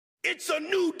It's a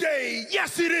new day.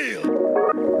 Yes, it is.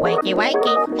 Wakey,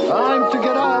 wakey. Time to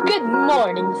get up. Good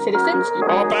morning, citizens.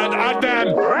 Open and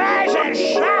then rise and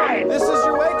shine. This is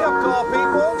your wake-up call,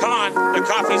 people. Come on, the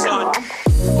coffee's on.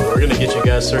 We're going to get you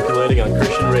guys circulating on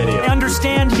Christian radio. I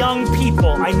understand young people.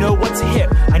 I know what's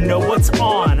hip. I know what's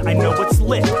on. I know what's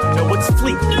lit. I know what's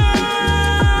fleet.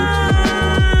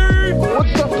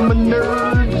 What's up, my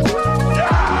nerds?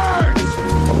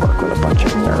 I work with a bunch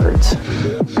of nerds.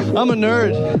 I'm a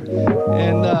nerd,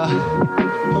 and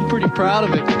I'm pretty proud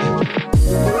of it.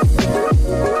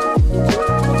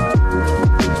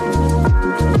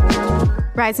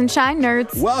 Rise and shine,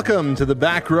 nerds. Welcome to the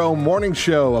Back Row Morning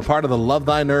Show, a part of the Love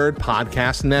Thy Nerd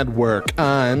podcast network.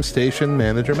 I'm station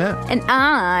manager Matt. And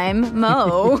I'm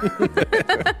Mo.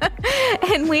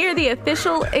 And we are the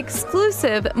official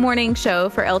exclusive morning show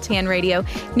for LTN Radio.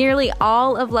 Nearly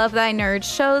all of Love Thy Nerd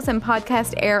shows and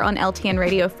podcasts air on LTN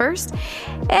Radio first.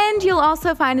 And you'll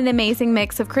also find an amazing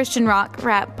mix of Christian rock,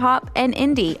 rap, pop, and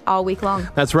indie all week long.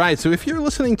 That's right. So if you're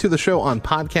listening to the show on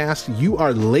podcast, you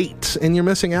are late and you're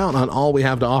missing out on all we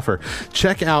have to offer.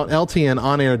 Check out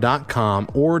LTNonair.com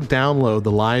or download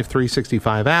the Live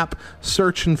 365 app.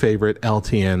 Search and favorite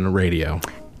LTN Radio.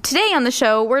 Today on the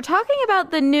show, we're talking about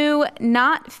the new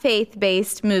not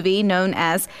faith-based movie known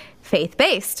as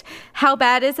Faith-Based. How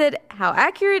bad is it? How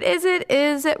accurate is it?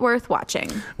 Is it worth watching?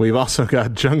 We've also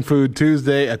got Junk Food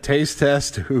Tuesday, a taste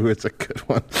test. Ooh, it's a good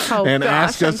one. Oh, and gosh,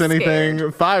 Ask Us I'm Anything,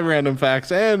 scared. 5 random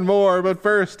facts, and more. But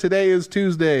first, today is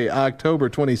Tuesday, October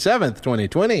 27th,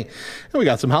 2020. And we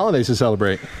got some holidays to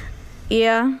celebrate.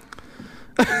 Yeah.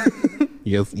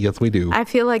 Yes, we do. I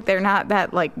feel like they're not that,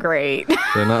 great.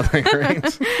 They're not that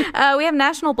great. We have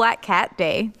National Black Cat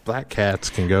Day. Black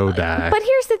cats can go die. But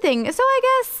here's the thing. So I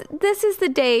guess this is the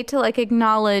day to,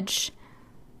 acknowledge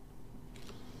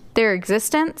their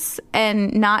existence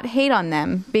and not hate on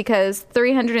them. Because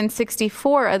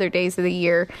 364 other days of the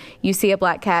year, you see a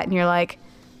black cat and you're like,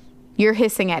 you're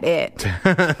hissing at it.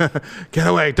 Get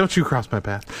away. Don't you cross my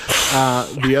path.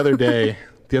 The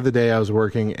other day I was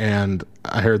working and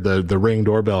I heard the Ring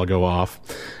doorbell go off.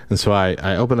 And so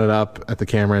I open it up at the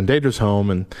camera and Deidre's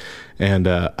home and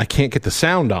I can't get the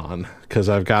sound on because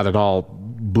I've got it all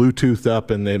Bluetoothed up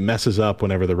and it messes up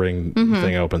whenever the Ring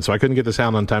thing opens. So I couldn't get the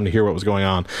sound on time to hear what was going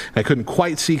on. I couldn't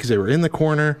quite see because they were in the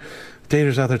corner.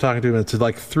 Deidre's out there talking to him. It's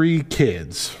like 3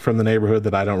 kids from the neighborhood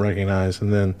that I don't recognize.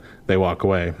 And then they walk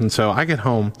away. And so I get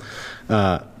home,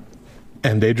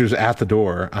 and Deidre's at the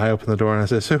door. I open the door and I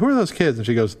said, so who are those kids? And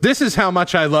she goes, this is how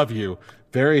much I love you.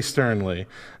 Very sternly.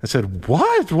 I said,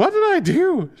 what? What did I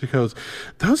do? She goes,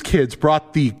 those kids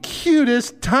brought the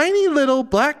cutest, tiny little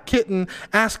black kitten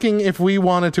asking if we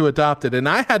wanted to adopt it. And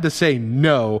I had to say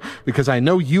no because I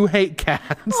know you hate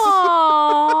cats.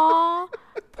 Aww.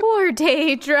 Poor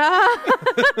Deidre.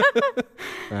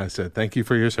 I said, thank you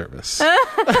for your service.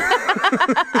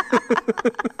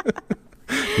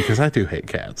 Because I do hate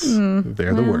cats.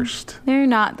 They're the worst. They're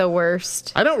not the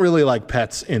worst. I don't really like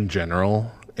pets in general.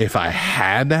 If I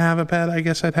had to have a pet, I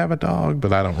guess I'd have a dog,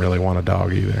 but I don't really want a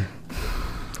dog either.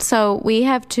 So we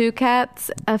have 2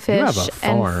 cats, a fish,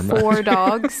 and 4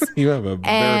 dogs. You have a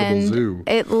veritable zoo.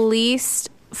 At least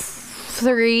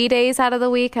 3 days out of the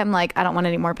week, I'm like, I don't want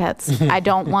any more pets. I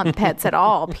don't want pets at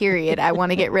all, period. I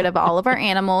want to get rid of all of our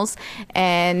animals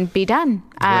and be done.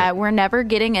 Right. We're never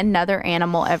getting another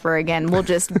animal ever again. We'll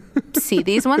just see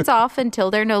these ones off until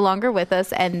they're no longer with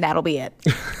us, and that'll be it.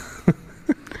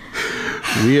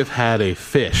 We have had a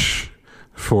fish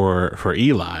for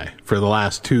Eli for the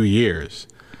last 2 years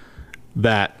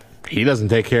that he doesn't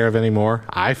take care of anymore.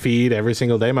 I feed every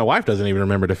single day. My wife doesn't even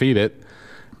remember to feed it.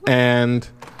 And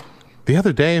the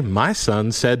other day, my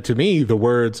son said to me the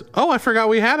words, oh, I forgot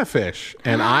we had a fish.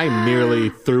 And I nearly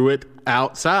threw it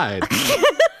outside.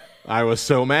 I was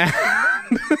so mad.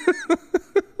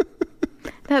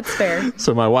 That's fair.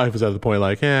 So my wife was at the point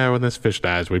like, yeah, when this fish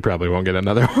dies, we probably won't get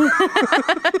another one.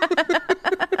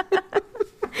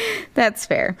 That's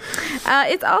fair.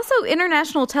 It's also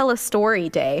International Tell a Story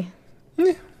Day.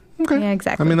 Yeah, okay. Yeah,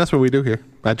 exactly. I mean, that's what we do here.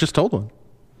 I just told one.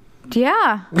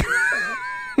 Yeah.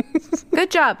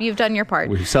 Good job. You've done your part.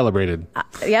 We celebrated.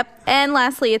 Yep. And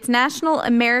lastly, it's National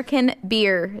American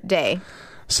Beer Day.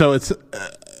 So it's,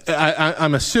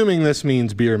 I'm assuming this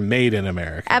means beer made in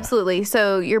America. Absolutely.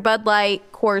 So your Bud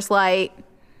Light, Coors Light,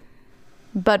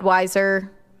 Budweiser.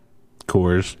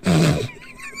 Coors.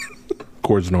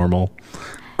 Coors Normal.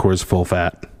 Coors Full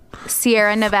Fat.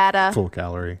 Sierra Nevada. Full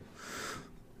calorie.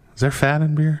 Is there fat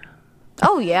in beer?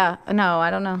 Oh, yeah. No,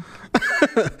 I don't know.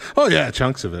 Oh, yeah,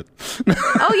 chunks of it.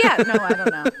 Oh, yeah. No, I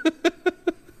don't know.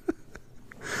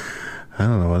 I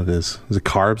don't know what it is. Is it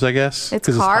carbs, I guess? It's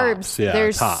 'Cause carbs. hops. Yeah,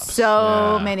 There's hops.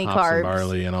 so many hops carbs. and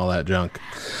barley and all that junk.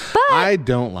 But, I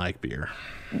don't like beer.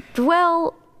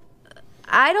 well,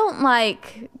 I don't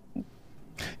like...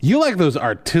 You like those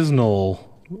artisanal,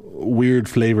 weird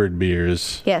flavored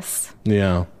beers. Yes.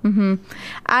 Yeah.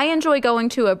 I enjoy going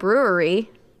to a brewery.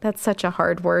 That's such a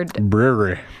hard word.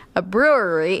 Brewery. A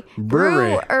brewery.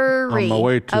 Brewery. On my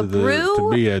way to to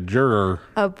be a juror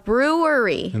A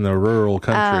brewery. in the rural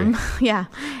country. Yeah.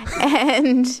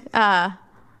 And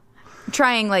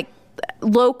trying like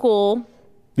local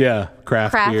Yeah,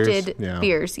 crafted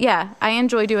beers. Yeah, I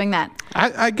enjoy doing that.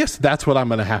 I guess that's what I'm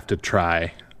going to have to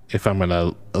try if I'm going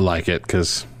to like it,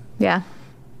 because Yeah.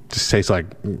 it just tastes like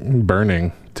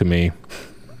burning to me.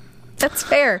 That's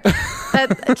fair.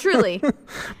 That truly.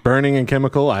 Burning and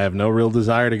chemical. I have no real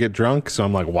desire to get drunk, so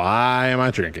I'm like, why am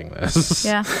I drinking this?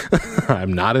 Yeah.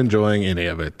 I'm not enjoying any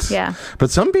of it. Yeah.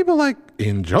 But some people like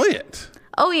enjoy it.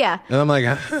 Oh yeah. And I'm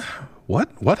like,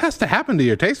 what has to happen to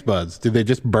your taste buds? Do they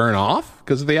just burn off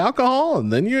because of the alcohol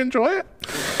and then you enjoy it?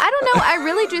 I don't know. I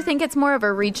really do think it's more of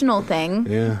a regional thing.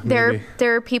 Yeah, maybe.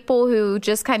 There are people who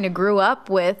just kind of growing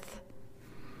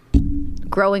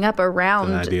up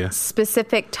around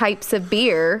specific types of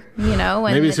beer, you know.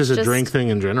 And maybe it's just a drink thing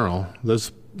in general.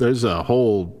 There's a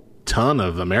whole ton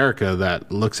of America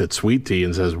that looks at sweet tea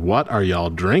and says, "What are y'all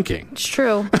drinking?" It's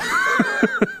true.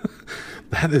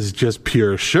 That is just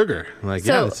pure sugar. Like,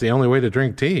 yeah, it's the only way to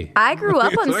drink tea. I grew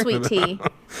up on sweet tea,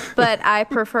 but I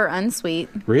prefer unsweet.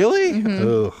 Really?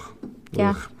 Ugh.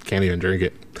 Yeah. Ugh. Can't even drink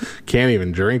it. Can't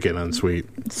even drink it unsweet.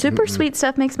 Super sweet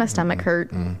stuff makes my stomach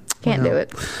hurt. Can't do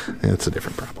it. It's a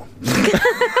different problem. All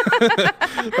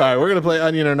right, we're going to play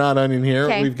Onion or Not Onion here.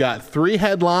 Okay. We've got 3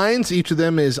 headlines. Each of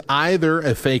them is either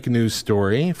a fake news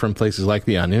story from places like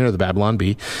The Onion or the Babylon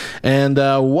Bee, and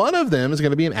one of them is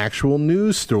going to be an actual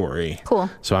news story.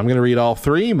 Cool. So I'm going to read all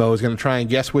 3. Mo is going to try and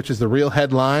guess which is the real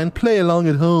headline. Play along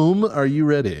at home. Are you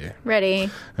ready?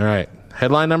 Ready. All right.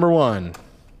 Headline number 1.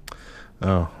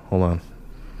 Oh, hold on.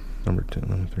 Number 2,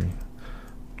 number 3.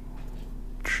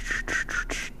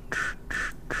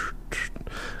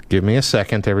 Give me a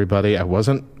second, everybody. I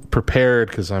wasn't prepared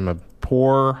because I'm a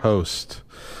poor host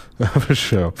of a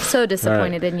show. So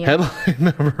disappointed in you. Headline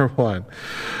number 1.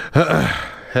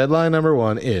 Headline number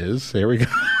 1 is, here we go.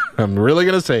 I'm really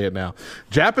going to say it now.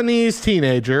 Japanese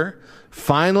teenager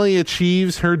finally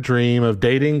achieves her dream of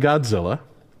dating Godzilla.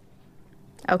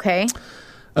 Okay.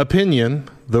 Opinion,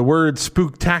 the word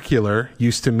spooktacular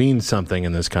used to mean something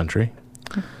in this country.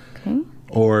 Okay.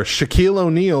 Or Shaquille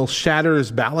O'Neal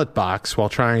shatters ballot box while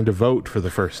trying to vote for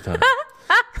the first time.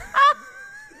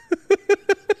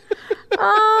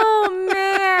 Oh,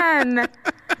 man.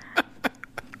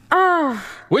 Oh.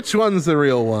 Which one's the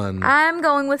real one? I'm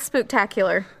going with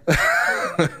spooktacular.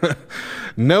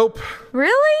 Nope.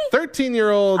 Really?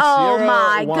 13-year-old Oh, Sierra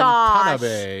my gosh.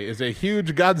 Watanabe is a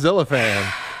huge Godzilla fan.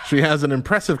 She has an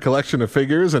impressive collection of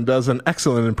figures and does an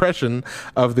excellent impression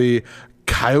of the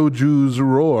Kaioju's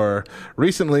roar.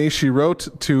 Recently, she wrote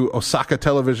to Osaka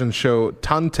television show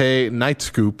Tantei Night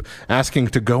Scoop asking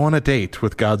to go on a date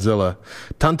with Godzilla.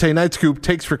 Tantei Night Scoop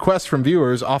takes requests from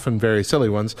viewers, often very silly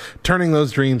ones, turning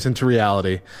those dreams into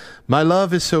reality. My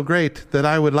love is so great that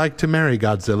I would like to marry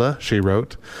Godzilla, she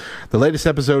wrote. The latest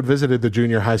episode visited the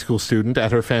junior high school student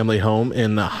at her family home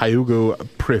in Hyuga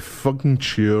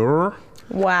Prefecture.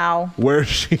 Wow. Where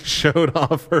she showed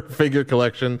off her figure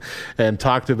collection and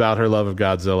talked about her love of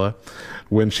Godzilla.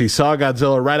 When she saw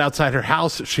Godzilla right outside her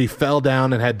house, she fell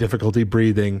down and had difficulty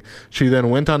breathing. She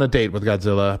then went on a date with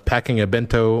Godzilla, packing a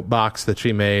bento box that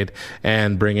she made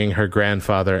and bringing her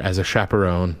grandfather as a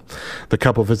chaperone. The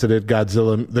couple visited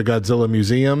the Godzilla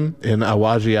Museum in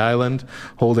Awaji Island,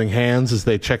 holding hands as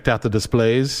they checked out the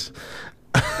displays.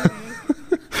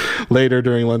 Later,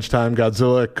 during lunchtime,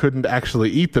 Godzilla couldn't actually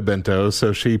eat the bento,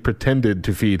 so she pretended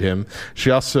to feed him. She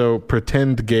also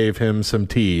gave him some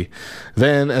tea.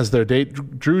 Then, as their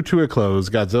date drew to a close,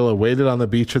 Godzilla waited on the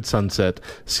beach at sunset.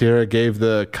 Sierra gave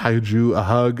the kaiju a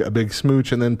hug, a big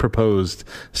smooch, and then proposed.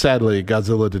 Sadly,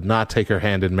 Godzilla did not take her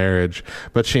hand in marriage,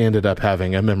 but she ended up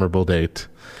having a memorable date.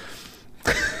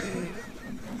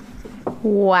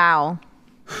 Wow.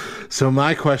 So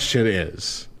my question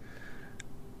is,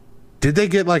 did they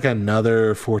get like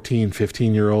another 14,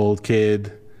 15-year-old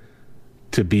kid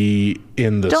to be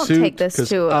in the suit? Don't take this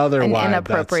to an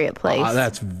inappropriate place.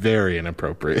 That's very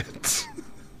inappropriate.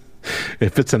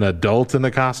 If it's an adult in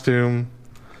the costume.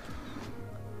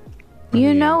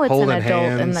 You know it's an adult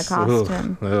hands, in the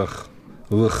costume.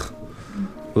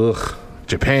 Ugh.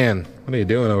 Japan, what are you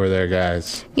doing over there,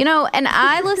 guys? You know, and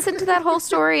I listened to that whole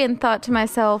story and thought to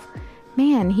myself,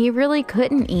 Man, he really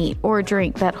couldn't eat or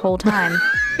drink that whole time.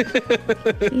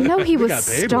 He was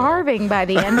starving by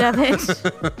the end of it.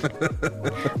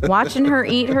 Watching her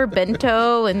eat her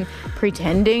bento and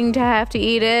pretending to have to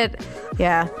eat it.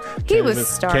 Yeah, he was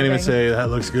starving. Can't even say, that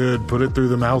looks good, put it through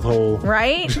the mouth hole.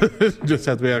 Right? Just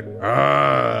have to be like,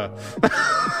 ah.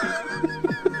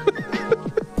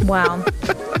 Wow.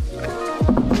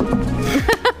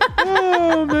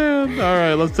 Oh, man. All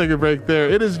right, let's take a break there.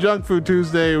 It is Junk Food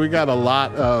Tuesday. We got a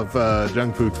lot of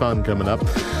junk food fun coming up.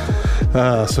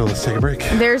 So let's take a break.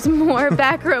 There's more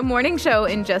Back Row Morning Show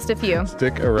in just a few.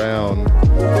 Stick around.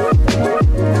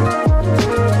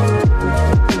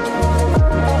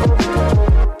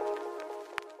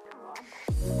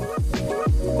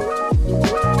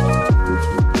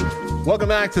 Welcome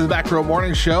back to the Back Row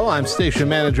Morning Show. I'm Station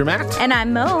Manager Matt. And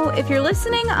I'm Mo. If you're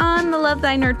listening on the Love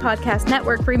Thy Nerd Podcast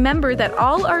Network, remember that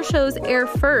all our shows air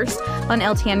first on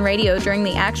LTN Radio during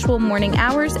the actual morning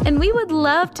hours, and we would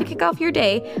love to kick off your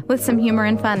day with some humor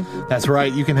and fun. That's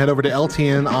right. You can head over to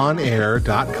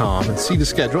ltnonair.com and see the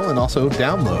schedule, and also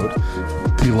download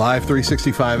the Live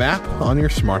 365 app on your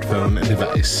smartphone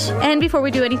device. And before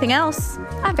we do anything else,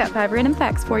 I've got 5 random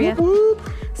facts for you. Whoop, whoop.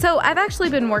 So I've actually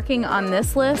been working on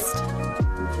this list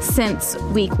since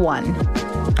week 1.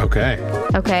 Okay.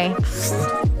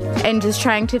 And just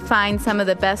trying to find some of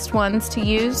the best ones to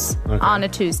use on a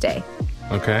Tuesday.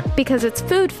 Okay. Because it's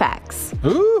food facts.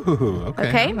 Ooh, okay.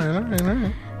 Okay. All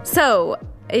right. So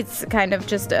it's kind of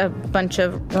just a bunch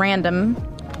of random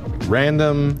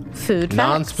food facts.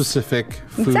 Non-specific,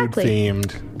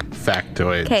 food-themed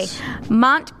factoids. Okay.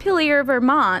 Montpelier,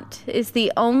 Vermont is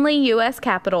the only U.S.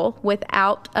 capital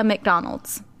without a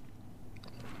McDonald's.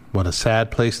 What a sad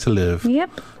place to live.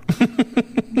 Yep. In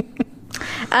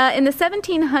the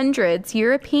 1700s,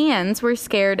 Europeans were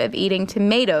scared of eating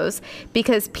tomatoes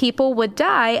because people would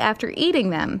die after eating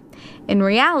them. In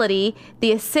reality,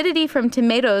 the acidity from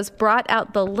tomatoes brought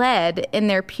out the lead in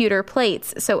their pewter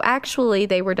plates, so actually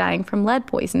they were dying from lead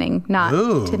poisoning, not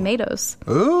tomatoes.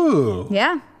 Ooh.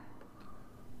 Yeah.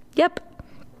 Yep.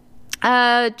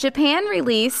 Japan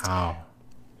released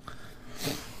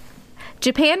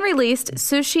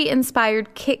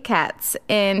sushi-inspired Kit Kats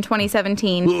in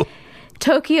 2017.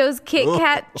 Tokyo's Kit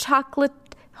Kat chocolate...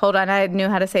 Hold on, I knew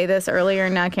how to say this earlier,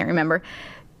 and now I can't remember.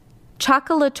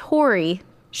 Chocolatori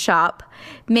shop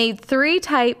made 3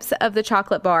 types of the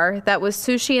chocolate bar that was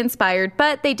sushi-inspired,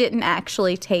 but they didn't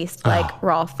actually taste like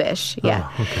raw fish. Yeah.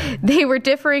 Okay. They were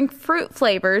differing fruit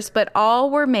flavors, but all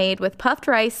were made with puffed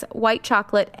rice, white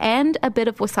chocolate, and a bit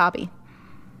of wasabi.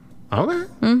 Okay.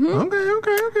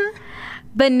 Okay.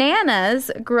 Bananas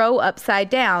grow upside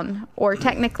down, or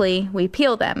technically, we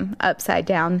peel them upside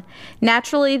down.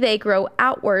 Naturally, they grow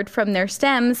outward from their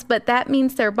stems, but that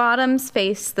means their bottoms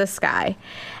face the sky.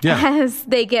 Yeah. As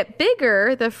they get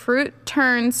bigger, the fruit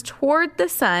turns toward the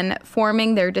sun,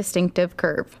 forming their distinctive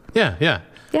curve. Yeah.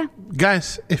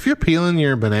 Guys, if you're peeling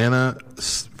your banana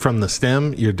from the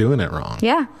stem, you're doing it wrong.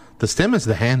 Yeah. The stem is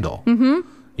the handle. Mm-hmm.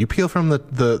 You peel from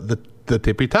the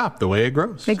tippy top, the way it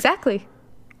grows. Exactly.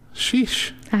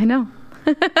 Sheesh. I know.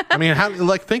 I mean,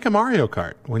 think of Mario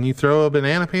Kart. When you throw a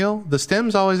banana peel, the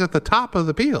stem's always at the top of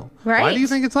the peel. Right. Why do you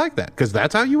think it's like that? Because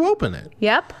that's how you open it.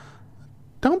 Yep.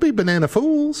 Don't be banana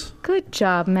fools. Good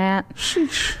job, Matt.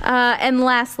 Sheesh. And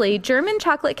lastly, German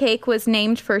chocolate cake was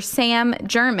named for Sam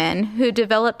German, who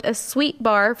developed a sweet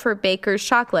bar for Baker's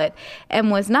chocolate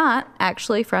and was not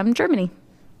actually from Germany.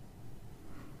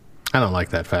 I don't like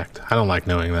that fact. I don't like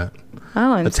knowing that.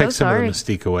 Oh, I'm it so takes some sorry. of the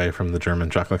mystique away from the German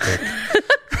chocolate cake.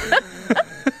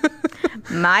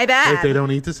 My bad. Wait, they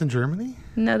don't eat this in Germany?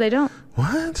 No, they don't.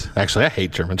 What? Actually, I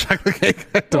hate German chocolate cake.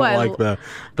 I don't Oh, like the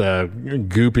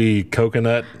goopy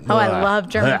coconut. Oh, I love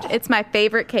German. Ugh. It's my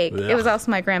favorite cake. Ugh. It was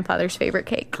also my grandfather's favorite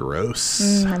cake.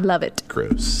 Gross. I love it.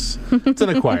 Gross. It's an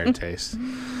acquired taste.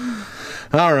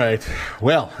 All right.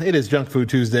 Well, it is Junk Food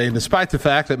Tuesday. And despite the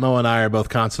fact that Mo and I are both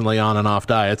constantly on and off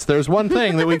diets, there's one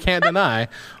thing that we can't deny.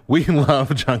 We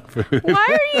love junk food. Why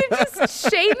are you just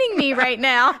shaming me right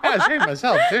now? I shame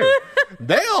myself, too.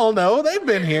 They all know. They've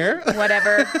been here.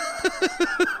 Whatever.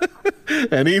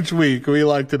 And each week, we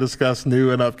like to discuss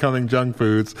new and upcoming junk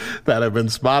foods that have been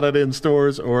spotted in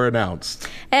stores or announced.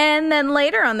 And then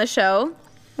later on the show,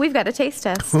 We've got a taste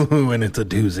test. Ooh, and it's a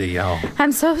doozy, y'all.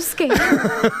 I'm so scared.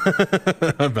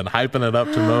 I've been hyping it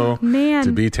up to Mo Man.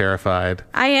 to be terrified.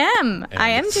 I am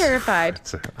terrified.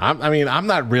 I'm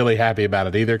not really happy about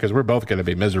it either because we're both going to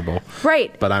be miserable.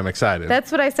 Right. But I'm excited.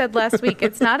 That's what I said last week.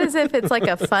 It's not as if it's like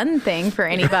a fun thing for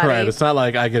anybody. Right. It's not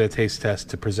like I get a taste test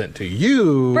to present to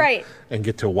you. Right. And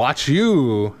get to watch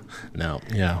you. No.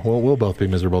 Yeah. We'll both be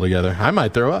miserable together. I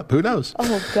might throw up. Who knows?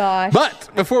 Oh, gosh. But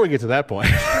before we get to that point,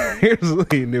 here's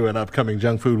the new and upcoming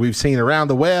junk food we've seen around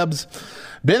the webs.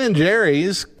 Ben &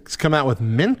 Jerry's has come out with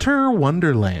Minter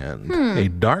Wonderland, a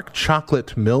dark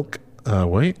chocolate milk.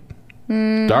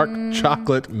 Dark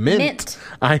chocolate mint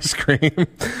ice cream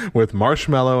with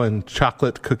marshmallow and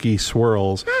chocolate cookie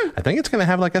swirls. I think it's going to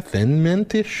have like a thin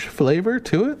mintish flavor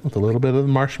to it with a little bit of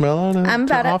marshmallow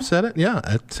to offset it. Yeah,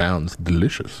 it sounds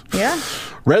delicious. Yeah.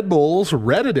 Red Bull's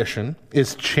Red Edition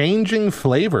is changing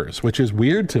flavors, which is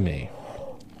weird to me.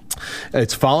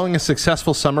 It's following a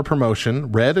successful summer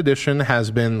promotion. Red Edition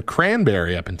has been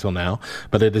cranberry up until now,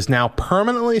 but it is now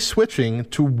permanently switching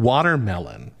to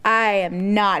watermelon. I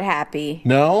am not happy.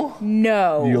 No?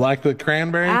 No. You like the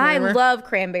cranberry flavor? I love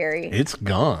cranberry. It's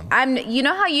gone. You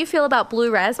know how you feel about blue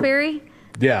raspberry?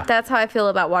 Yeah. That's how I feel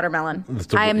about watermelon.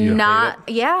 I am you not.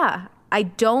 hate it? Yeah. I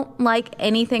don't like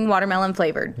anything watermelon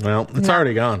flavored. Well, it's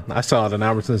already gone. I saw it in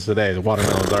Albertsons today. The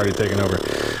watermelon's already taken over.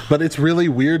 But it's really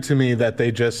weird to me that they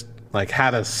just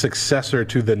had a successor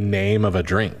to the name of a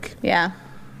drink. Yeah.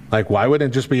 Why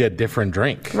wouldn't it just be a different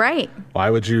drink? Right. Why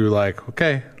would you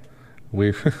okay,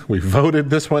 we voted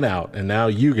this one out, and now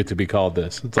you get to be called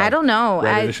this. It's I don't know.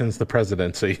 Red Edition's the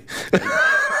presidency.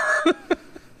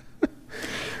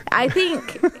 I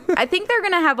think they're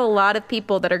going to have a lot of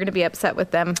people that are going to be upset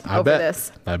with them over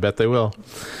this. I bet they will.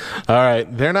 All right.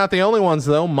 They're not the only ones,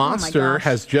 though. Monster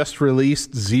has just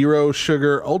released Zero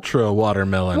Sugar Ultra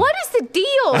Watermelon. What is the deal?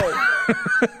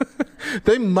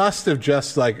 They must have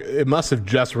just it must have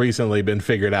just recently been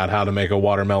figured out how to make a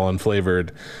watermelon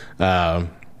flavored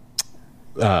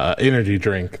energy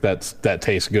drink that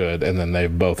tastes good, and then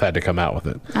they've both had to come out with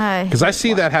it. Because I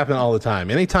see that happen all the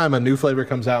time. Anytime a new flavor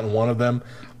comes out in one of them,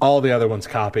 all the other ones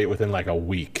copy it within a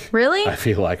week. Really? I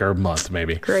feel like, or a month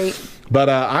maybe. Great. But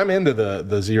I'm into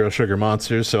the Zero Sugar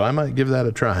Monsters, so I might give that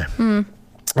a try.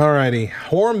 Alrighty.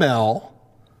 Hormel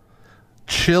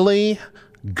Chili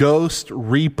Ghost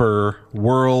Reaper,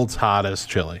 world's hottest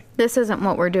chili. This isn't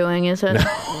what we're doing, is it? No.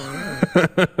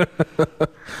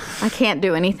 I can't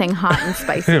do anything hot and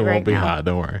spicy right now. It won't be hot,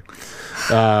 don't worry.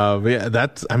 But yeah,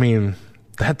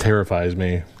 that terrifies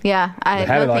me. Yeah, I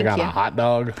had it on a hot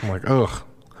dog. I'm like, ugh.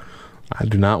 I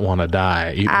do not want to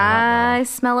die eating a hot dog. I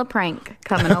smell a prank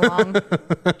coming along.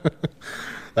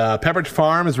 Pepperidge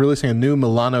Farm is releasing a new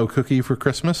Milano cookie for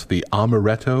Christmas, the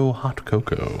Amaretto Hot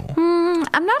Cocoa.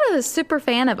 I'm not a super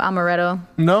fan of amaretto.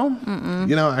 No?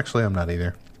 Actually, I'm not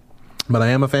either. But I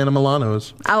am a fan of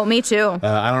Milanos. Oh, me too.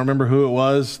 I don't remember who it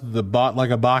was that bought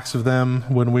a box of them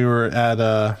when we were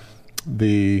at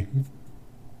the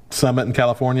Summit in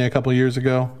California a couple years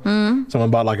ago. Someone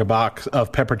bought a box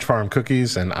of Pepperidge Farm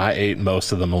cookies, and I ate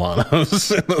most of the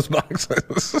Milanos in those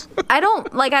boxes. I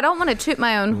don't want to toot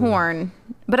my own horn,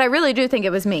 but I really do think it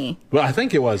was me. Well, I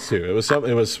think it was too.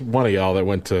 It was one of y'all that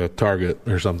went to Target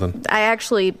or something. I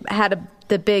actually had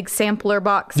the big sampler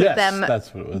box of them.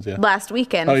 That's what it was. Yeah. Last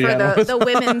weekend for the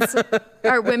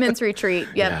women's retreat.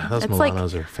 Yep. Yeah, those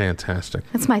Milanos are fantastic.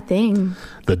 That's my thing.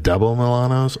 The double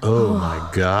Milanos. Oh my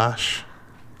gosh.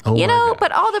 Oh,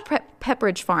 but all the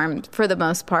Pepperidge Farm, for the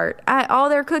most part, all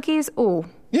their cookies, ooh.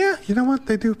 Yeah, you know what?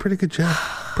 They do a pretty good job.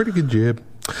 Pretty good job.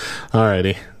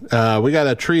 Alrighty. We got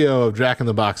a trio of Jack in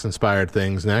the Box inspired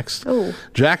things next. Ooh.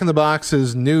 Jack in the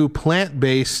Box's new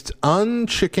plant-based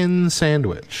unchicken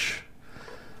sandwich.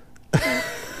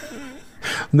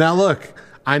 Now look,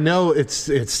 I know it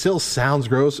still sounds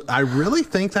gross. I really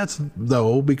think that's,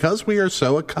 though, because we are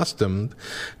so accustomed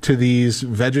to these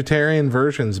vegetarian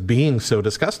versions being so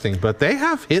disgusting. But they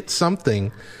have hit some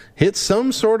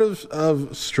sort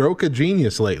of stroke of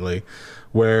genius lately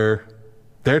where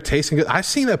they're tasting good. I've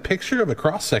seen a picture of a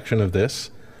cross-section of this.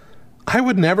 I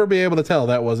would never be able to tell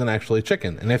that wasn't actually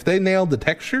chicken. And if they nailed the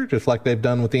texture, just like they've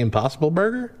done with the Impossible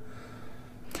Burger...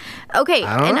 Okay,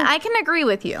 I can agree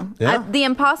with you. Yeah. The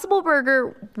Impossible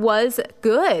Burger was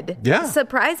good. Yeah.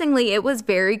 Surprisingly, it was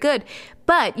very good.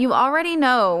 But you already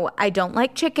know I don't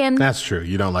like chicken. That's true.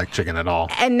 You don't like chicken at all.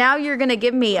 And now you're going to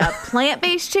give me a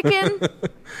plant-based chicken?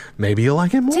 Maybe you'll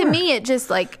like it more. To me, it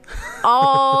just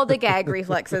all the gag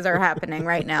reflexes are happening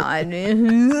right now.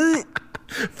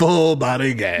 Full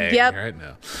body gag right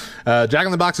now. Jack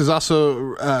in the Box is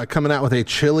also coming out with a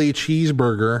chili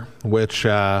cheeseburger, which...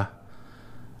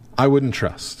 I wouldn't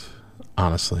trust.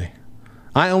 honestly.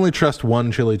 I only trust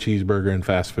one chili cheeseburger in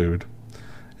fast food,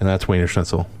 and that's Wiener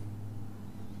Schnitzel.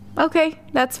 Okay,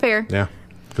 that's fair. Yeah,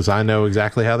 because I know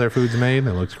exactly how their food's made, and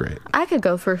it looks great. I could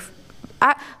go for...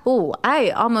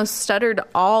 I almost stuttered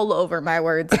all over my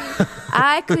words.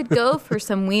 I could go for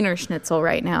some Wiener Schnitzel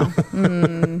right now.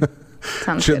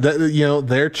 Sounds good.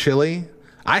 Their chili...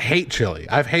 I hate chili.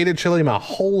 I've hated chili my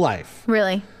whole life.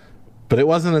 Really? But it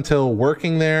wasn't until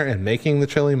working there and making the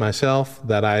chili myself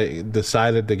that I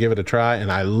decided to give it a try,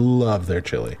 and I love their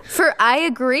chili. I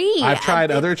agree. I've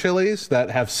tried other chilies that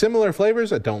have similar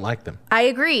flavors. I don't like them. I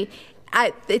agree.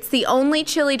 It's the only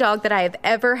chili dog that I have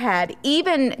ever had,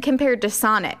 even compared to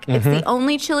Sonic. It's the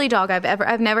only chili dog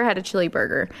I've never had a chili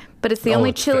burger, but it's the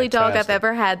only chili dog I've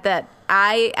ever had that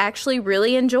I actually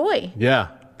really enjoy. Yeah.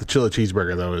 The chili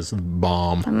cheeseburger, though, is the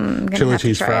bomb. Chili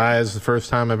cheese fries, the first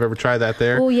time I've ever tried that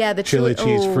there. Oh, yeah. The chili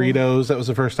cheese Fritos, that was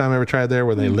the first time I ever tried there,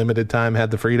 where they limited time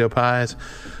had the Frito pies.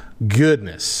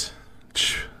 Goodness.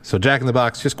 So Jack in the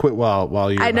Box, just quit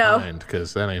while you're behind,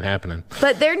 because that ain't happening.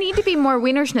 But there need to be more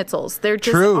Wiener Schnitzels. There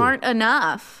just aren't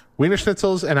enough. Wiener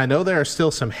Schnitzels, and I know there are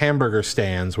still some hamburger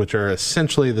stands, which are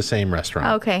essentially the same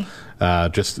restaurant. Okay.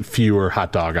 Just fewer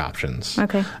hot dog options.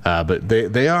 Okay. But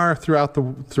they are throughout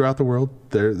the world.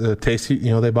 They're the Tasty.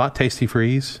 They bought Tasty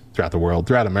Freeze throughout the world,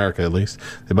 throughout America at least.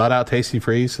 They bought out Tasty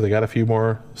Freeze, so they got a few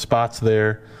more spots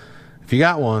there. If you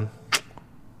got one,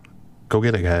 go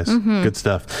get it, guys. Good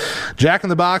stuff. Jack in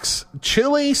the Box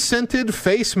chili scented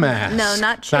face mask. No,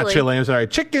 not chili. Not chili. I'm sorry.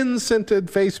 Chicken scented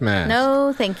face mask.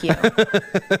 No, thank you.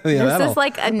 This is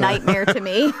like a nightmare to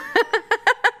me.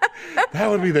 That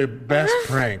would be the best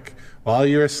prank. While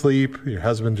you're asleep, your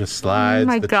husband just slides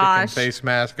chicken face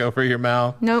mask over your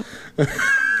mouth. Nope.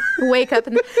 Wake up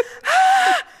and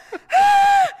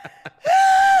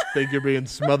think you're being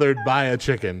smothered by a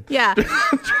chicken. Yeah.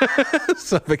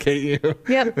 Suffocate you.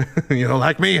 Yep. You don't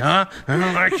like me, huh? I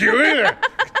don't like you either.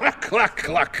 Cluck, cluck,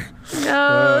 cluck.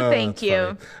 No, thank you.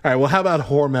 Funny. All right, well, how about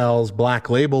Hormel's Black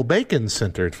Label Bacon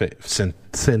scented face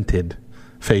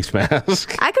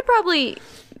mask? I could probably...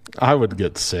 I would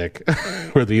get sick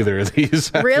with either of these.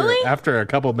 Really? After a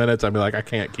couple minutes, I'd be like, I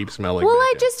can't keep smelling Well,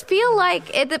 bacon. I just feel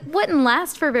like it wouldn't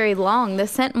last for very long. The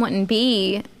scent wouldn't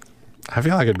be... I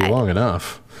feel like it'd be long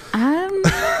enough.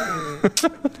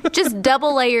 Just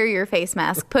double layer your face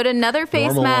mask. Put another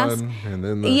face Normal mask. one, and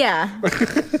then Yeah.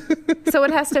 So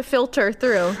it has to filter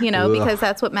through, because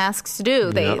that's what masks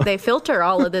do. They filter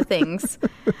all of the things.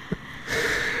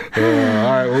 All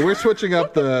right, well, we're switching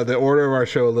up the order of our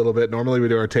show a little bit. Normally we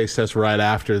do our taste test right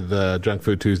after the Junk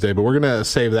Food Tuesday, but we're going to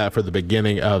save that for the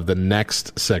beginning of the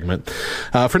next segment.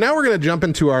 For now, we're going to jump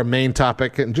into our main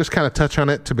topic and just kind of touch on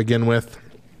it to begin with.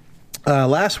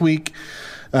 Last week,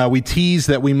 we teased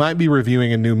that we might be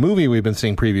reviewing a new movie we've been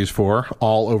seeing previews for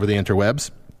all over the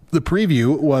interwebs. The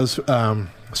preview was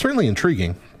certainly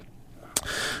intriguing.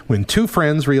 When two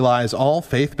friends realize all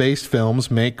faith-based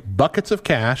films make buckets of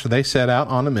cash, they set out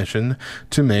on a mission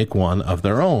to make one of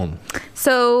their own.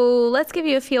 So let's give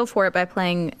you a feel for it by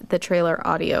playing the trailer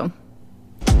audio.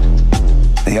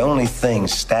 The only thing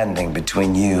standing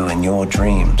between you and your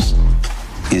dreams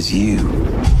is you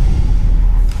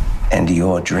and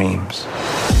your dreams.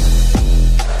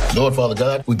 Lord, Father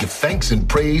God, we give thanks and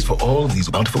praise for all of these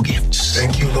bountiful gifts.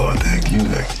 Thank you, Lord. Thank you.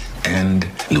 Thank you. And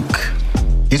Luke,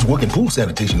 his work in pool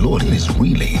sanitation, Lord, it is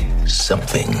really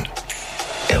something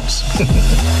else.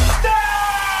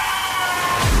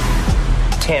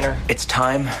 Tanner, it's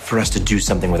time for us to do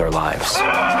something with our lives.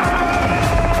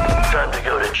 Time to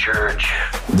go to church.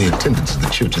 The attendance of the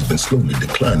church has been slowly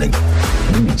declining.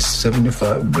 We need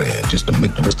 75 grand just to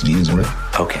make the rest of the year's rent.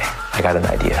 Okay, I got an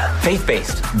idea.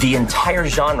 Faith-based. The entire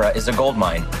genre is a gold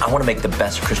mine. I want to make the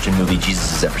best Christian movie Jesus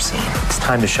has ever seen. It's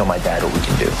time to show my dad what we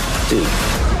can do. Dude,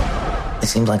 it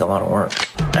seems like a lot of work.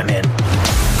 I'm in.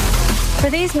 For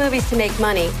these movies to make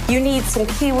money, you need some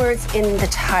keywords in the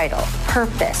title.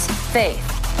 Purpose, faith,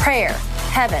 prayer,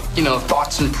 heaven.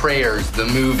 Thoughts and Prayers, the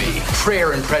movie.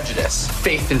 Prayer and Prejudice.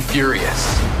 Faith and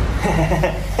Furious.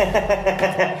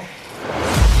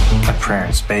 A prayer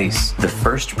in space. The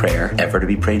first prayer ever to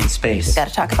be prayed in space. You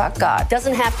gotta talk about God.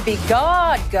 Doesn't have to be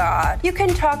God. You can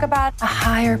talk about a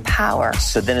higher power.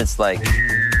 So then it's like... the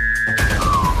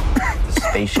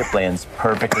spaceship lands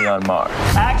perfectly on Mars.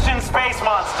 Action Space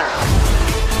Monster.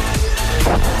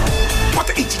 What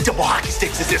the HE double hockey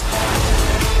sticks is this?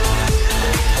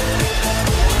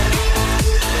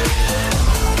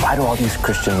 Why do all these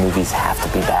Christian movies have to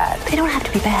be bad? They don't have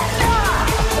to be bad.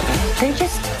 They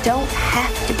just don't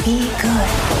have to be good.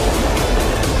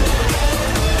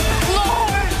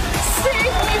 Lord,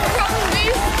 save me from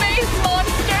these space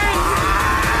monsters!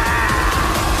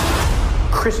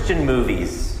 Christian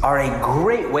movies are a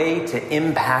great way to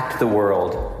impact the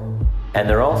world. And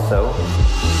they're also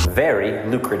very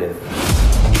lucrative.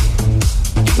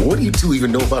 What do you two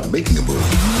even know about making a movie?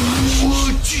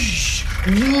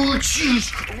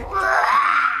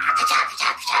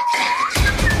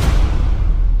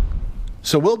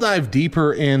 So we'll dive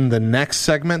deeper in the next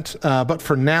segment. But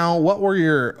for now, what were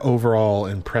your overall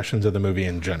impressions of the movie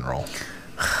in general?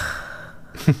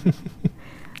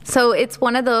 So it's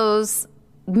one of those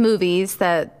movies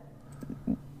that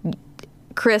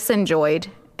Chris enjoyed,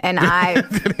 and I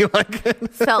Did he like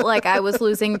it? felt like I was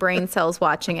losing brain cells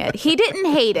watching it. He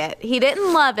didn't hate it. He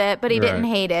didn't love it, but he didn't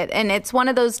hate it. And it's one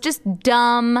of those just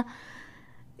dumb,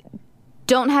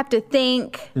 don't have to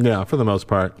think. Yeah, for the most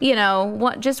part. You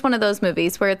know, just one of those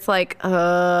movies where it's like,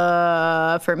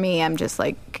 for me, I'm just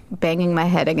like banging my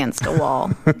head against a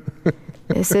wall.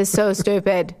 This is so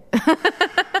stupid.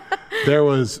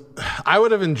 I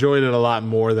would have enjoyed it a lot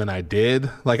more than I did.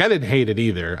 Like, I didn't hate it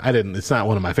either. It's not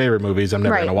one of my favorite movies. I'm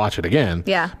never going to watch it again.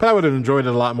 Yeah. But I would have enjoyed it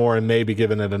a lot more and maybe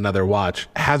given it another watch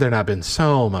had there not been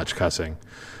so much cussing.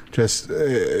 Just...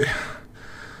 There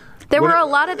were a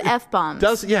lot of F-bombs.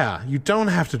 You don't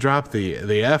have to drop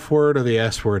the F word or the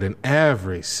S word in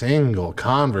every single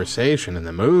conversation in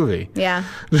the movie. Yeah.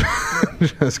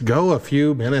 Just go a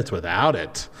few minutes without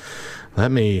it. Let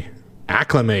me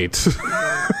acclimate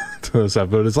to this stuff.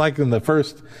 But it's like in the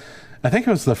first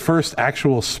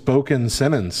actual spoken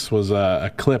sentence was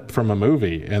a clip from a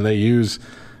movie, and they use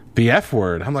the F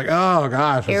word. I'm like, oh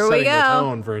gosh, Here it's we setting the go.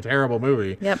 tone for a terrible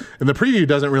movie. Yep. And the preview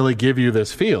doesn't really give you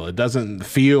this feel. It doesn't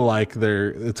feel like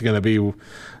it's going to be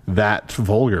that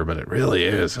vulgar, but it really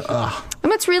is. Ugh.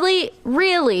 And it's really,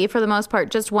 really, for the most part,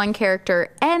 just one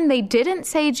character. And they didn't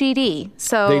say GD.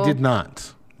 So They did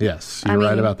not. Yes, you're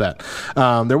right about that.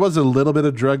 There was a little bit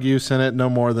of drug use in it, no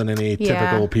more than any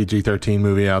typical PG-13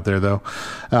 movie out there, though.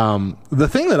 The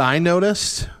thing that I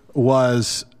noticed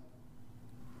was,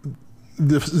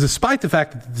 despite the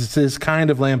fact that this is kind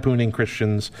of lampooning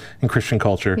Christians and Christian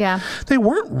culture, they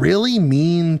weren't really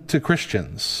mean to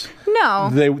Christians. No.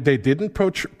 They didn't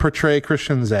portray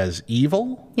Christians as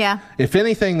evil. Yeah. If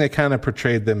anything, they kind of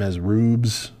portrayed them as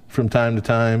rubes from time to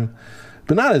time,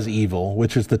 but not as evil,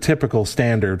 which is the typical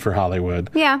standard for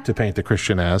Hollywood to paint the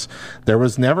Christian as. There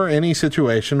was never any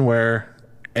situation where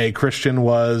a Christian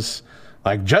was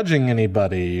like judging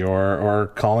anybody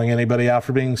or calling anybody out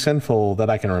for being sinful that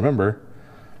I can remember.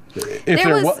 If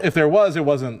there was,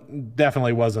 it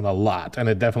definitely wasn't a lot, and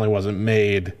it definitely wasn't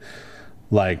made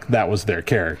like that was their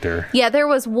character. Yeah, there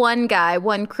was one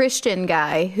Christian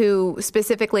guy who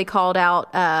specifically called out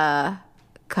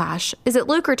is it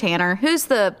Luke or Tanner? Who's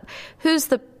the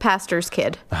pastor's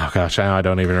kid? Oh gosh, I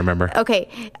don't even remember. Okay.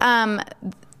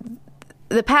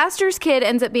 The pastor's kid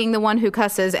ends up being the one who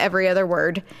cusses every other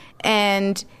word,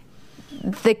 and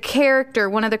the character,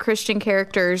 one of the Christian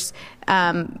characters,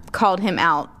 called him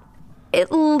out at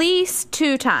least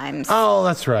 2 times. Oh,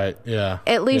 that's right. Yeah.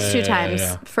 At least 2 times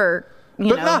for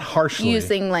not harshly.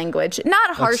 Using language.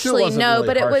 Not harshly, no, really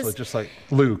but harshly, it was just like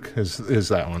Luke is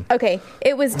that one. Okay,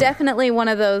 it was definitely one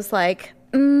of those like,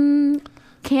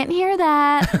 can't hear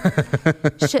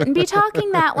that. Shouldn't be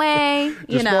talking that way.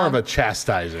 Just more of a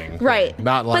chastising, right? Thing.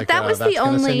 Not like but that was that's the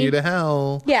only send you to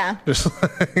hell. Yeah, just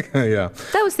like, yeah.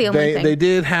 That was the only thing. They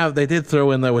did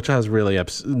throw in which I was really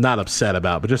not upset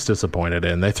about, but just disappointed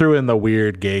in. They threw in the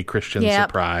weird gay Christian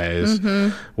surprise,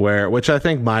 which I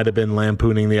think might have been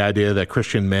lampooning the idea that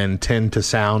Christian men tend to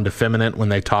sound effeminate when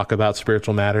they talk about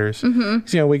spiritual matters. Mm-hmm.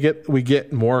 So, we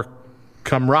get more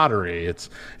camaraderie. It's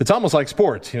almost like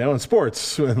sports, in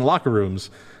sports, in locker rooms,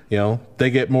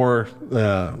 they get more,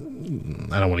 I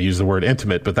don't want to use the word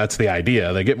intimate, but that's the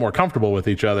idea. They get more comfortable with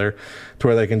each other to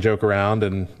where they can joke around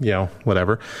and,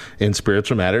 whatever. In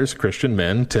spiritual matters, Christian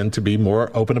men tend to be more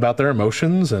open about their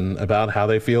emotions and about how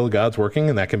they feel God's working,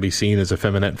 and that can be seen as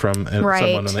effeminate from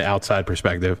someone on the outside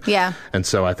perspective. Yeah. And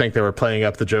so I think they were playing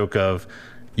up the joke of,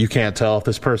 you can't tell if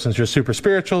this person's just super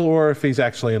spiritual or if he's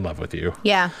actually in love with you.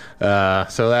 Yeah.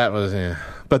 So that was,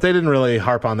 but they didn't really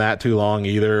harp on that too long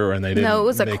either, and they didn't. No, it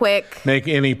was make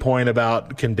any point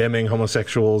about condemning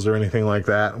homosexuals or anything like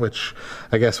that, which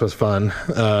I guess was fun,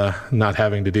 not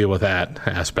having to deal with that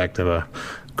aspect of a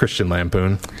Christian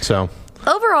lampoon. So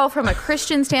overall, from a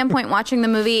Christian standpoint, watching the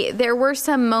movie, there were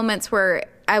some moments where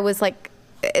I was like,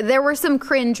 there were some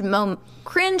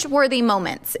cringe-worthy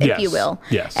moments, if you will.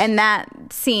 Yes. And that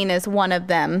scene is one of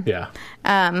them. Yeah.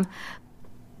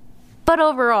 But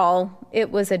overall,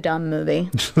 it was a dumb movie.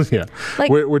 Yeah.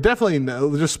 We're definitely,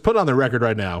 just put on the record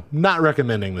right now, not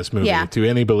recommending this movie to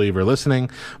any believer listening,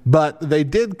 but they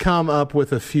did come up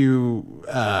with a few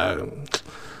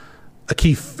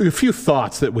a few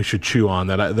thoughts that we should chew on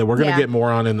that we're going to get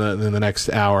more on in the next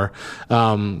hour.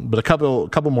 But a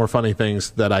couple more funny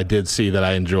things that I did see that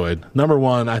I enjoyed. Number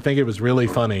one, I think it was really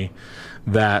funny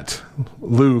that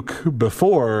Luke,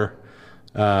 before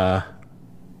trying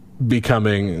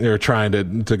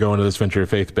to go into this venture of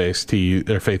faith-based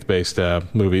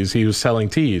movies, he was selling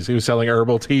teas. He was selling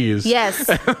herbal teas. Yes.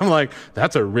 And I'm like,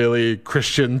 that's a really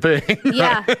Christian thing.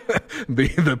 Yeah.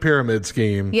 the pyramid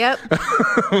scheme. Yep.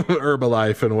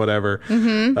 Herbalife and whatever.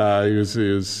 Mm-hmm. He was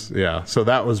so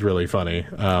that was really funny.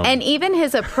 And even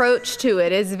his approach to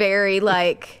it is very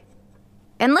like,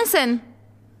 and listen,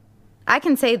 I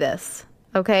can say this,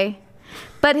 okay?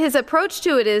 But his approach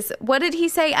to it is, what did he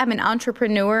say? I'm an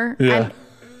entrepreneur. Yeah.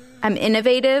 I'm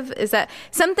innovative. Is that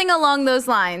something along those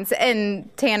lines? And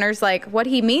Tanner's like, what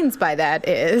he means by that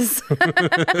is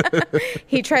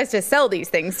he tries to sell these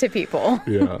things to people.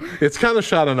 Yeah. It's kind of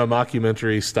shot in a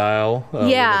mockumentary style a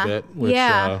little bit,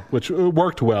 which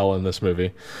worked well in this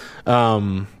movie.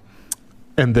 And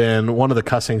then one of the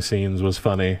cussing scenes was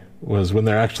funny, was when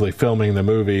they're actually filming the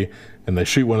movie and they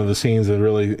shoot one of the scenes and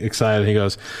really excited. He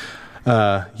goes,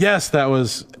 yes, that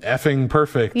was effing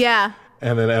perfect. Yeah.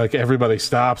 And then like everybody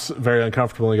stops, very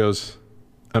uncomfortable, and goes,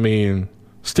 I mean,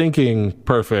 stinking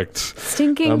perfect.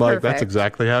 Stinking I'm like, perfect. that's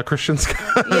exactly how Christians go.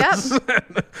 Yep.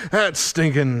 That's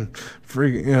stinking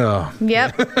freaking. Oh.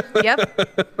 Yep.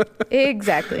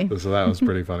 Exactly. So that was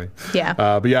pretty funny. Yeah.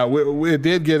 But yeah, we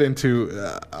did get into,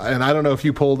 and I don't know if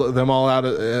you pulled them all out,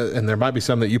 and there might be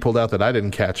some that you pulled out that I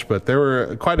didn't catch, but there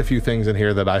were quite a few things in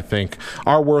here that I think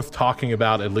are worth talking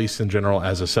about, at least in general,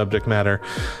 as a subject matter,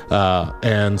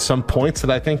 and some points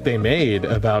that I think they made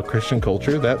about Christian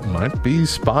culture that might be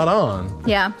spot on.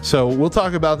 Yeah. So we'll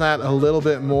talk about that a little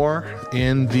bit more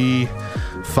in the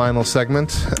final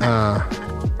segment.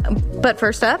 But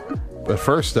first up,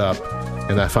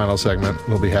 in that final segment,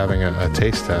 we'll be having a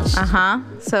taste test.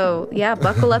 So, yeah,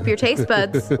 buckle up your taste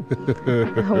buds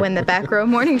when the Back Row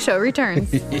Morning Show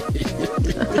returns.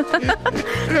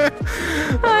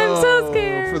 I'm so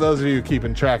scared. For those of you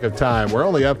keeping track of time, we're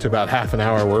only up to about half an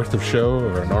hour worth of show,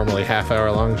 or normally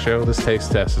half-hour long show. This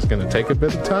taste test is going to take a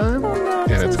bit of time,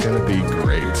 and it's going to be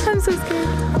great. I'm so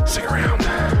scared. Stick around.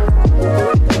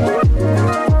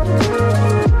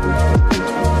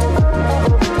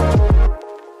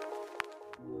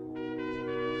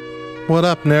 What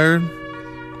up, nerd?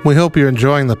 We hope you're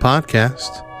enjoying the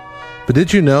podcast. But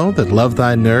did you know that Love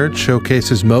Thy Nerd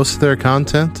showcases most of their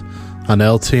content on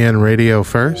LTN Radio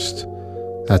first?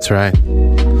 That's right.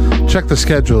 Check the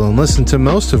schedule and listen to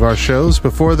most of our shows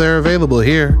before they're available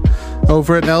here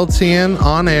over at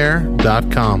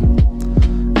LTNOnAir.com.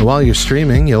 And while you're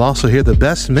streaming, you'll also hear the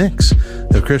best mix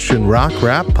of Christian rock,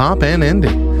 rap, pop, and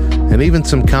indie, and even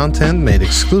some content made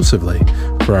exclusively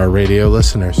for our radio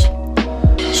listeners.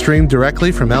 Stream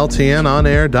directly from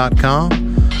LTNOnAir.com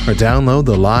or download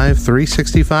the Live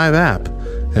 365 app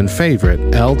and favorite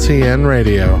LTN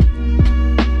Radio.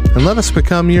 And let us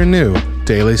become your new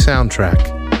daily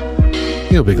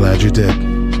soundtrack. You'll be glad you did.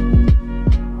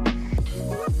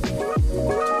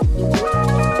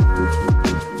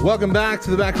 Welcome back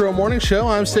to the Back Row Morning Show.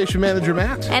 I'm Station Manager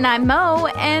Matt. And I'm Mo,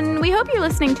 and we hope you're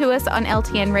listening to us on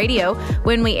LTN Radio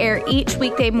when we air each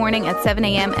weekday morning at 7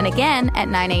 a.m. and again at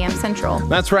 9 a.m. Central.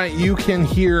 That's right. You can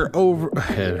hear over...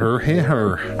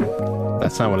 her.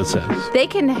 That's not what it says. They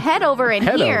can head over and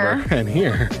hear.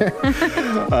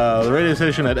 The radio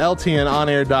station at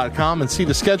LTNOnAir.com and see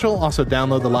the schedule. Also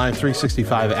download the Live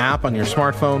 365 app on your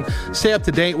smartphone. Stay up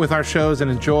to date with our shows and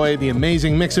enjoy the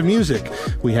amazing mix of music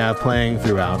we have playing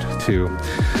throughout, too.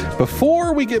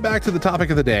 Before we get back to the topic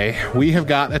of the day, we have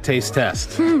got a taste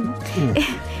test.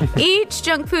 Each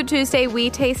Junk Food Tuesday,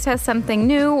 we taste test something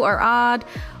new or odd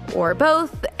or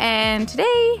both. And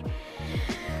today...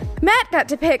 Matt got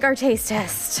to pick our taste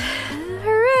test.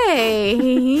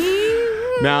 Hooray!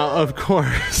 Now, of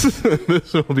course,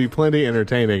 this will be plenty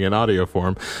entertaining in audio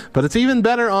form, but it's even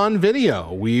better on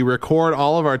video. We record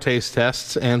all of our taste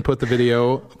tests and put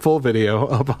the full video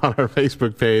up on our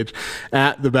Facebook page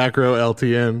at the Back Row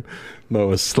LTN.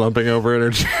 Mo is slumping over in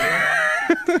her chair.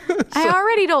 I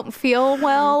already don't feel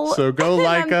well. So go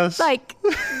like us.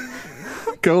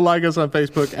 Go like us on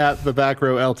Facebook at the Back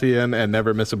Row LTN and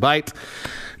never miss a bite.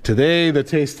 Today, the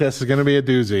taste test is going to be a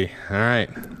doozy. All right.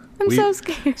 I'm so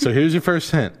scared. So here's your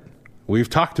first hint. We've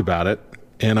talked about it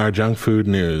in our junk food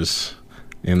news.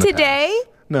 In the Today? Past.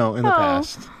 No, in the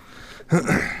past.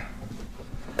 I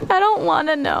don't want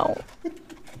to know.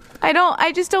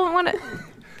 I just don't want to.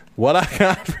 What I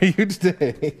got for you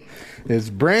today is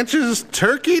Branch's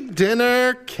Turkey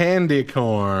Dinner Candy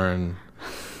Corn.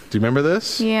 Do you remember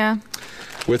this? Yeah.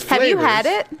 With Have you flavors- had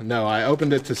it? No, I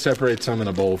opened it to separate some in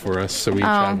a bowl for us, so we each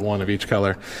have one of each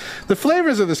color. The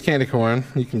flavors of this candy corn,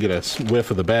 you can get a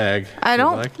whiff of the bag. I if you'd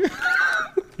don't- like.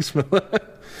 You smell it?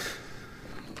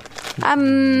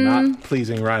 Mm. Not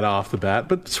pleasing right off the bat,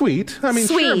 but sweet. I mean,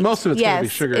 sure, Sweet. most of it's going to be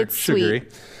Yes, sugary. it's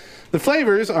sweet. The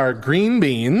flavors are green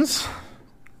beans,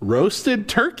 roasted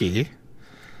turkey,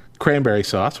 cranberry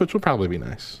sauce, which will probably be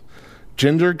nice,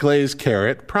 ginger glazed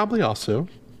carrot, probably also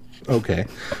okay,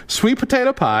 sweet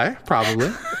potato pie,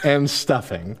 probably, and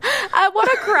stuffing. I want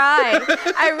to cry.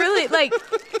 I really like.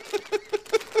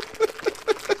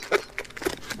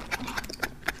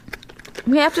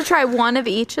 We have to try one of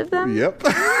each of them. Yep.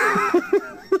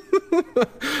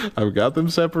 I've got them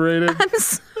separated.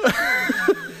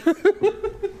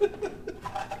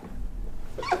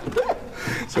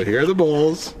 So here are the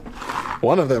bowls.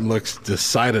 One of them looks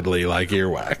decidedly like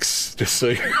earwax, just so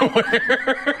you're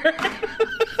aware.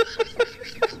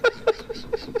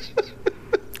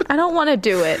 I don't want to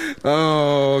do it.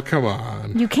 Oh, come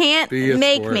on. You can't Be a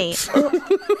make sport. me.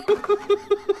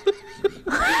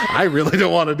 I really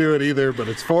don't want to do it either, but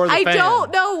it's for the I fans.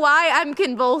 don't know why I'm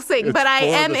convulsing, It's but I for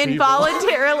am the people.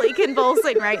 involuntarily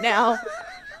convulsing right now.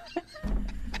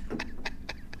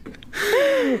 All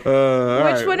Which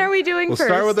right. one are we doing We'll first?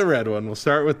 start with the red one. We'll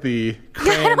start with the I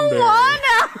cranberry don't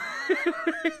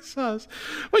wanna. sauce.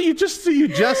 Well, you just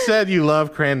said you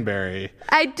love cranberry.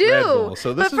 I Red do. Bull,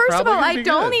 so this But is first of probably all, gonna I be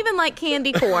don't good. even like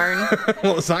candy corn.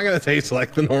 Well, it's not going to taste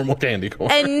like the normal candy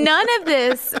corn. And none of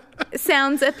this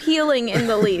sounds appealing in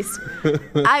the least.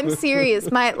 I'm serious.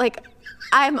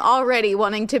 I'm already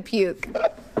wanting to puke.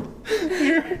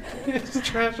 Here's the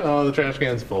trash. Oh, the trash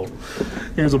can's full.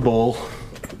 Here's a bowl.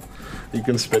 You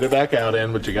can spit it back out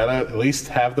in, but you gotta at least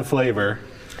have the flavor.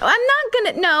 I'm not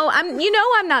gonna. No,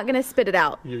 I'm not gonna spit it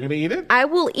out. You're gonna eat it? I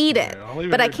will eat it, I'll leave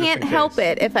it but I here just in can't case. help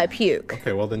it if I puke.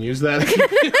 Okay, well then use that.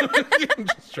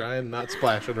 Just try and not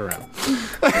splash it around.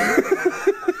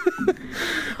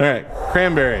 All right,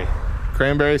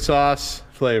 cranberry sauce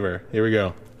flavor. Here we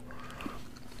go.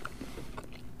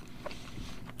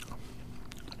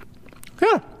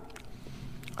 Yeah,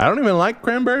 I don't even like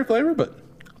cranberry flavor, but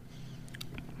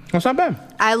it's not bad.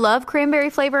 I love cranberry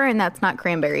flavor, and that's not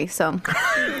cranberry, so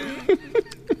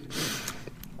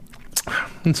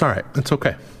It's all right. It's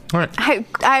okay. All right.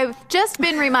 I've just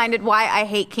been reminded why I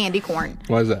hate candy corn.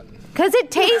 Why is that? Because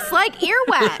it tastes like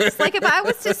earwax. Like if I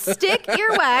was to stick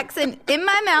earwax in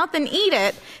my mouth and eat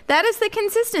it, that is the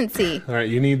consistency. All right,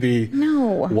 you need the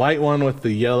white one with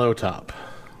the yellow top.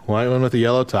 White one with the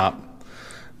yellow top.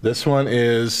 This one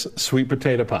is sweet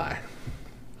potato pie.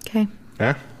 Okay.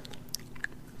 Yeah?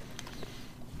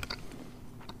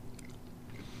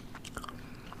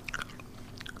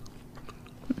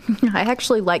 I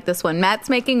actually like this one. Matt's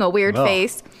making a weird No.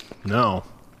 face. No.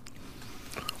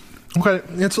 Okay,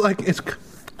 it's like,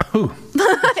 ooh,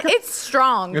 It's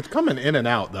strong. it's coming in and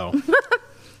out, though.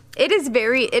 It is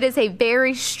a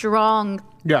very strong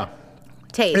Yeah.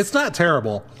 taste. It's not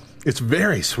terrible. It's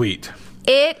very sweet.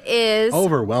 It is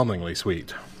Overwhelmingly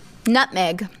sweet.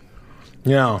 nutmeg.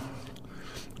 Yeah.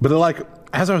 But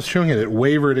as I was chewing it, it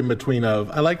wavered in between of,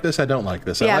 I like this, I don't like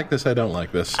this. I Yeah. like this, I don't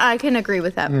like this. I can agree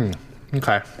with that.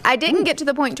 Okay. I didn't get to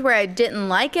the point to where I didn't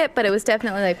like it, but it was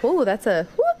definitely like, whoa, that's a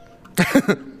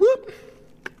whoop.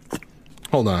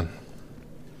 Hold on.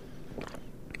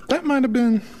 That might have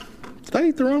been, did I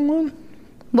eat the wrong one?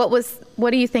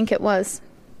 What do you think it was?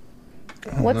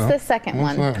 What's know. the second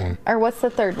What's one? that one? Or what's the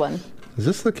third one? Is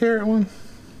this the carrot one?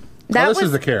 That this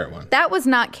is the carrot one. That was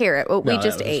not carrot, what we No,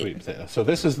 just that was ate. sweet potato. So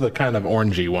this is the kind of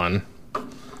orangey one.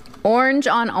 Orange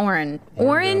on orange.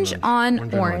 Orange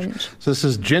on orange. So this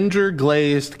is ginger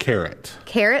glazed carrot,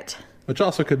 Carrot? which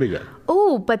also could be good.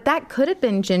 Oh, but that could have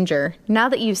been ginger. Now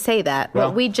that you say that, Well-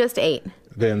 what we just ate.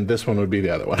 Then this one would be the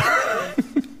other one.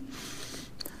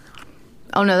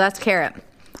 Oh no, that's carrot.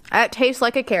 That tastes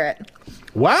like a carrot.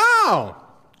 Wow.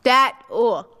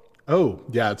 Oh. Oh,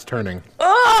 yeah, it's turning.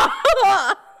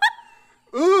 Oh!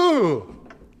 Ooh.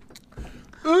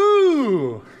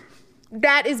 Ooh.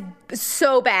 That is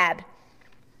so bad.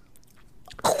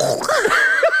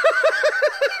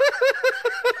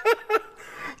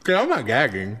 Okay, I'm not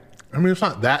gagging. I mean, it's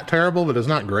not that terrible, but it's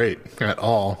not great at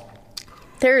all.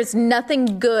 There is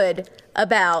nothing good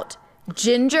about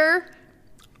ginger,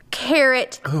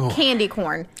 carrot, candy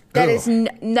corn. That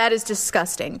is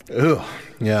disgusting. Ugh.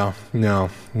 Yeah, no,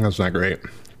 that's not great.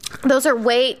 Those are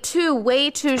way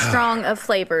too strong of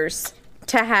flavors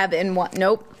to have in one.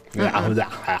 Nope.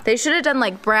 They should have done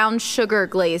like brown sugar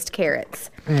glazed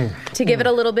carrots to give it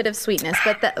a little bit of sweetness.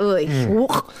 But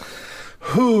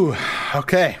Whew.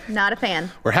 Okay. Not a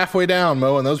fan. We're halfway down,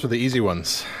 Mo, and those were the easy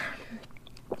ones.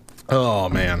 Oh,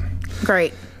 man.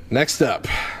 Great. Next up.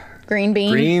 Green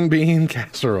bean. Green bean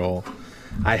casserole.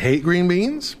 I hate green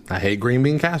beans. I hate green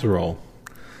bean casserole.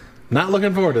 Not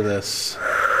looking forward to this.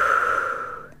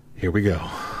 Here we go.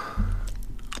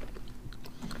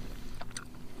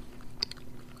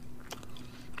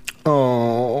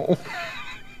 Oh.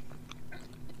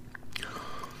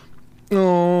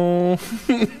 Oh.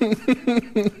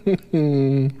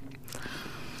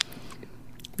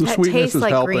 The That sweetness tastes is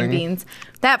like helping. green beans.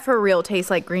 That for real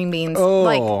tastes like green beans. Oh.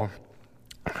 Like,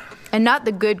 and not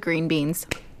the good green beans.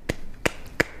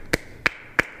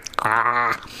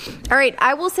 All right,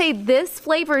 I will say this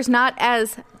flavor is not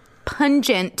as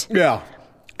pungent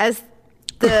as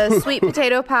the sweet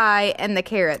potato pie and the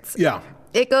carrots. Yeah.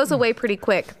 It goes away pretty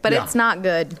quick, but it's not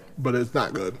good. But it's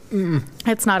not good.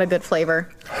 It's not a good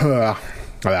flavor.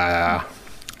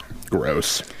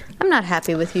 Gross. I'm not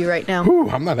happy with you right now. Whew,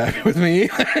 I'm not happy with me.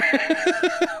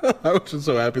 I was just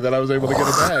so happy that I was able to get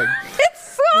a bag.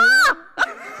 It's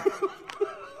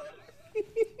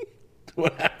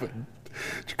What happened?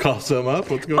 Did you call some up?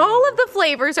 What's going on? All of the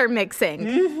flavors are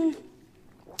mixing.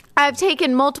 I've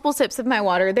taken multiple sips of my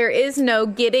water. There is no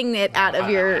getting it out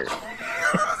of your...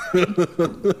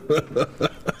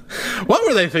 What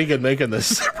were they thinking making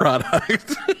this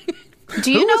product?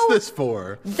 Do you know Who was this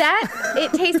for? that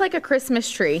it tastes like a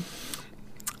Christmas tree?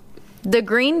 The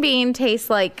green bean tastes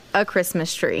like a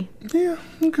Christmas tree. Yeah,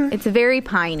 okay. It's very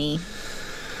piney.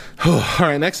 All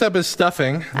right, next up is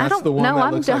stuffing. That's the one that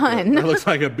I'm looks done. Like it looks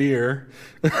like a beer.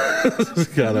 It's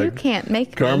got You a can't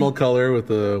make caramel me. color with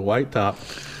a white top.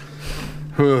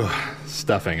 Whew,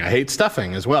 stuffing. I hate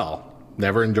stuffing as well.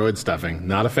 Never enjoyed stuffing.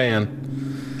 Not a fan.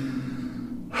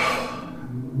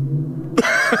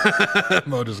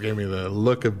 Mo just gave me the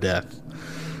look of death.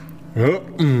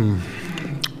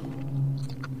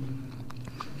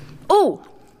 Ooh.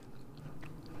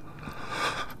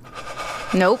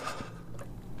 Nope.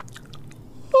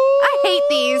 I hate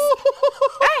these.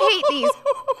 I hate these.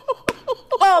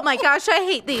 Oh my gosh, I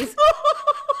hate these.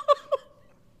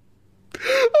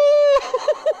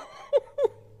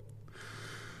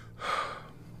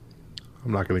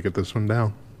 I'm not going to get this one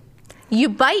down. You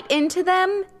bite into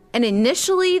them, and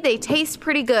initially they taste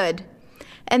pretty good.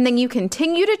 And then you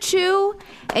continue to chew,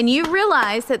 and you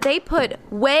realize that they put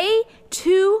way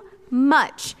too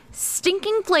much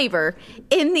stinking flavor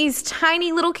in these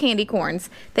tiny little candy corns.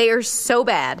 They are so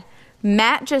bad.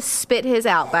 Matt just spit his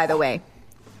out, by the way.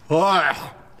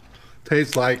 Oh,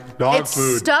 tastes like dog It's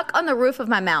food. stuck on the roof of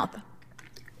my mouth.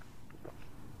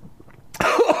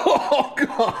 Oh,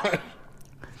 God.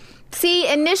 See,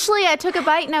 initially I took a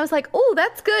bite and I was like, oh,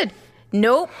 that's good.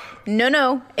 Nope.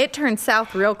 No. It turned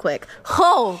south real quick.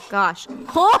 Oh, gosh.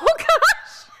 Oh,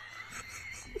 gosh.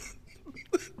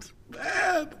 It's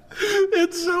bad.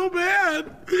 It's so bad.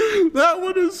 That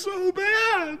one is so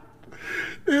bad.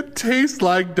 It tastes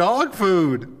like dog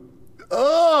food.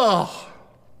 Oh.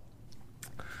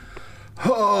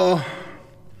 Oh.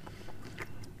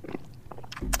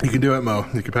 You can do it, Mo.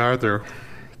 You can power through.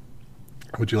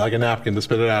 Would you like a napkin to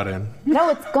spit it out in? No,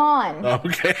 it's gone.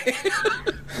 Okay.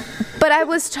 But I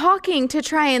was talking to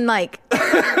try and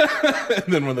And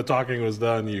then when the talking was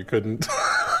done, you couldn't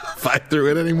fight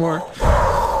through it anymore.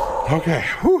 Okay.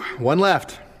 Whew. One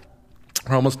left.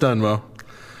 We're almost done, Mo.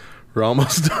 We're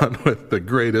almost done with the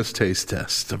greatest taste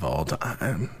test of all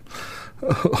time.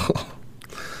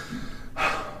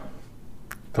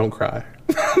 Don't cry.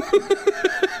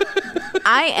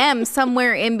 I am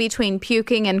somewhere in between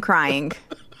puking and crying.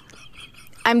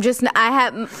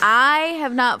 I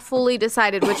have not fully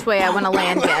decided which way I want to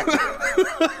land yet.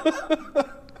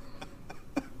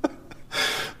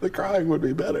 The crying would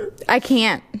be better. I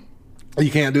can't.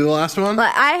 You can't do the last one?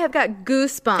 But I have got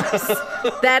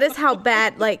goosebumps. That is how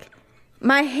bad, like,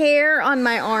 my hair on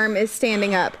my arm is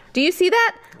standing up. Do you see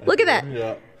that? Look at that.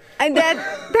 Yeah. And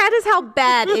that is how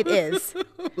bad it is.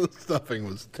 The stuffing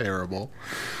was terrible.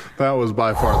 That was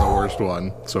by far the worst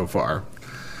one so far.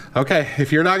 Okay,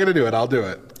 if you're not going to do it, I'll do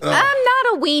it. I'm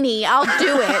not a weenie. I'll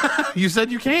do it. You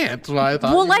said you can't, so I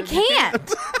thought. Well, I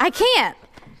can't. I can't.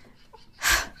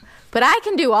 But I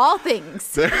can do all things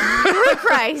through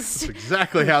Christ. That's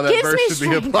exactly how that Gives verse me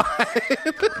should be applied.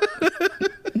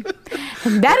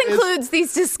 That includes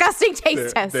these disgusting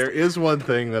taste tests. There is one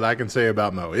thing that I can say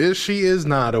about Mo. She is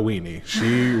not a weenie.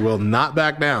 She will not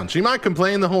back down. She might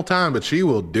complain the whole time, but she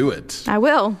will do it. I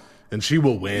will. And she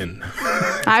will win.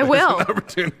 I will. An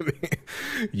opportunity.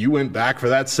 You went back for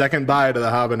that second bite of the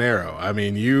habanero. I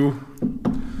mean, you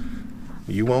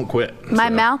won't quit. My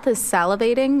mouth is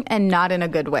salivating and not in a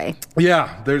good way.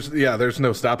 Yeah, there's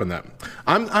no stopping that.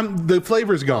 The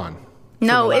flavor's gone.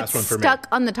 No, it's stuck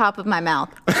on the top of my mouth.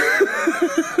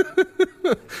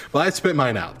 Well, I spit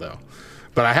mine out, though.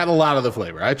 But I had a lot of the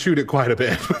flavor. I chewed it quite a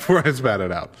bit before I spat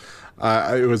it out.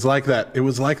 It was like that. It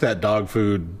was like that dog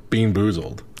food Bean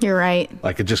Boozled. You're right.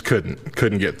 Like it just couldn't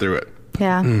get through it.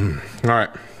 Yeah. All right.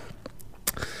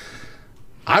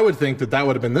 I would think that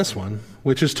would have been this one,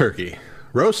 which is turkey.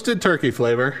 Roasted turkey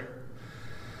flavor.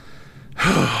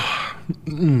 Are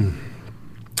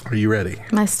you ready?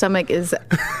 My stomach is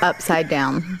upside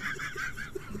down.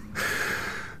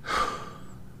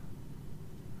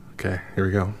 Okay, here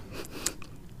we go.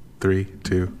 3,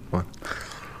 2, 1.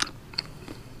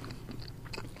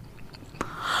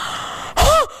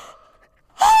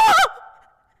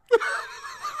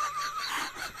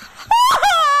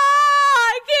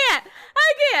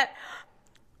 I can't.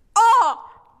 Oh,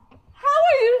 how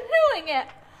are you doing it?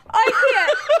 I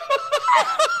can't.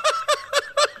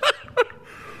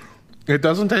 It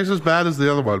doesn't taste as bad as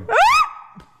the other one.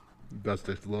 It does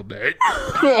taste a little bad.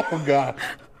 Oh, God.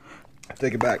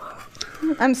 Take it back.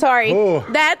 I'm sorry. Oh.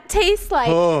 That tastes like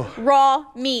raw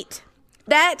meat.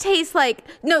 That tastes like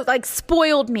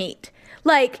spoiled meat.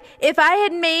 Like if I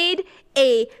had made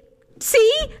a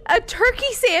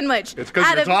turkey sandwich. It's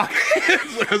because you're talking.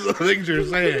 It's because of the things you're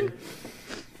saying.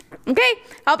 Okay,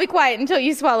 I'll be quiet until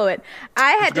you swallow it.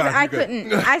 I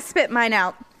couldn't. I spit mine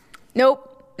out. Nope.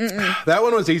 Mm-mm. That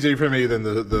one was easier for me than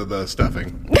the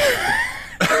stuffing.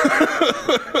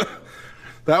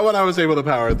 That one I was able to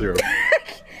power through.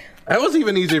 That was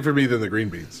even easier for me than the green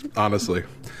beans, honestly.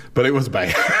 But it was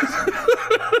bad.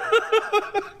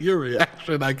 Your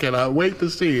reaction I cannot wait to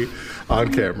see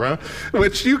on camera,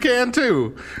 which you can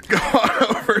too. Go on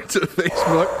over to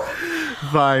Facebook,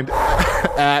 find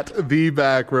at The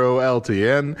Back Row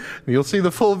LTN. You'll see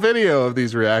the full video of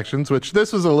these reactions, which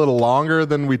this is a little longer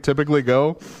than we typically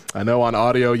go. I know on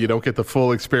audio you don't get the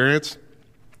full experience.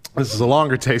 This is a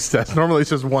longer taste test. Normally it's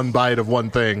just one bite of one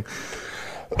thing.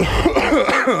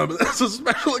 It's a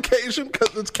special occasion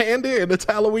because it's candy and it's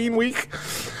Halloween week.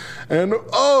 And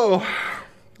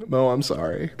no, I'm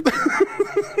sorry.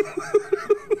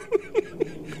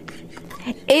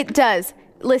 It does.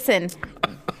 Listen.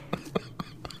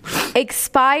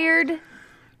 Expired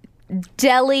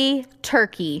deli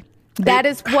turkey. That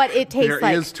is what it tastes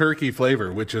like. There is turkey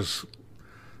flavor, which is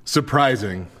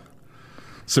surprising.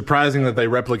 Surprising that they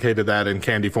replicated that in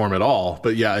candy form at all.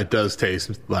 But yeah, it does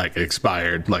taste like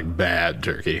expired, like bad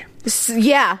turkey.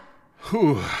 Yeah.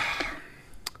 Whew.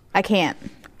 I can't.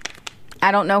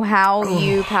 I don't know how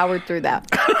you powered through that.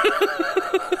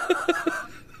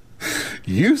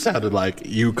 You sounded like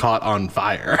you caught on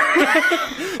fire.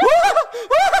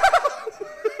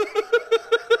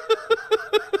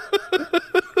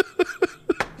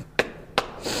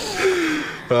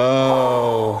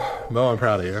 Oh, no, I'm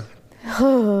proud of you.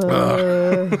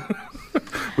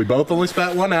 We both only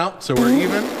spat one out, so we're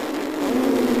even.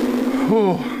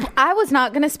 I was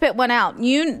not going to spit one out.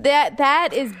 That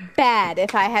is bad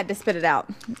if I had to spit it out.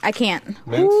 I can't.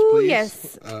 Mints, please.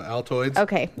 Yes. Altoids.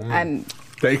 Okay.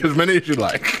 Take as many as you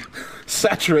like.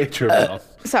 Saturate your mouth.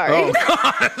 Sorry. Oh,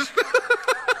 gosh.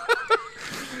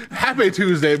 Happy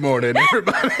Tuesday morning,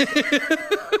 everybody.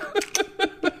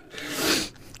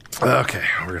 Okay,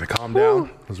 we're going to calm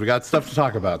down because we got stuff to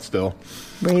talk about still.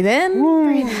 Breathe in,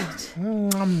 breathe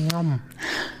out.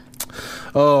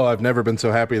 Oh, I've never been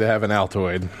so happy to have an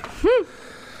Altoid.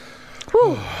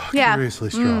 Yeah. Curiously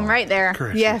strong. Right there.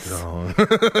 Curiously yes. strong.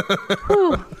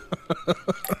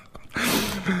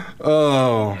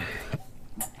 Oh.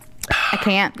 I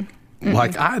can't. Mm-mm.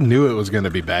 Like, I knew it was going to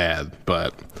be bad,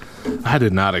 but I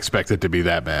did not expect it to be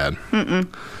that bad.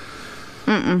 Mm-mm.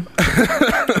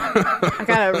 I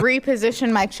gotta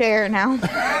reposition my chair now.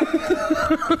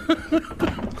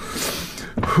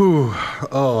 Whew.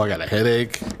 Oh, I got a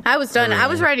headache. I was done. I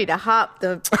was ready to hop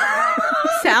the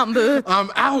sound booth.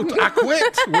 I'm out. I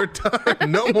quit. We're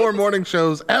done. No more morning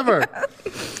shows ever.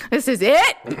 This is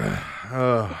it.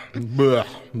 Blah,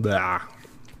 blah.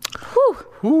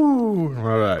 Whew.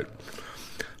 All right.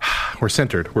 We're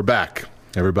centered. We're back,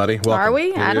 everybody. Welcome. Are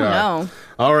we? Here I don't know.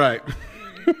 All right.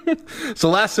 So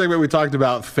last segment we talked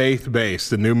about Faith-Based,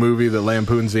 the new movie that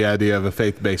lampoons the idea of a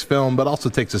faith-based film, but also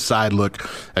takes a side look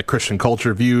at Christian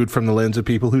culture viewed from the lens of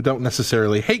people who don't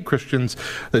necessarily hate Christians,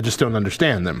 they just don't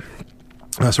understand them.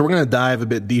 So we're going to dive a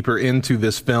bit deeper into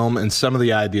this film and some of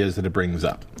the ideas that it brings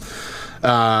up.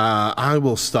 I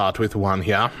will start with one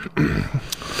here.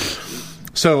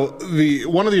 So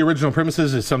one of the original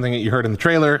premises is something that you heard in the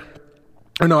trailer.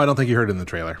 Or no, I don't think you heard it in the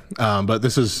trailer. But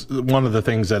this is one of the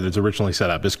things that it's originally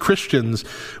set up, is Christians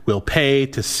will pay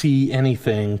to see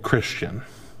anything Christian.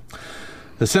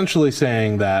 Essentially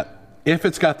saying that if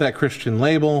it's got that Christian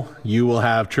label, you will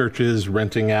have churches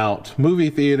renting out movie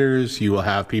theaters. You will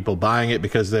have people buying it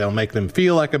because they'll make them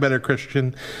feel like a better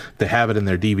Christian. They have it in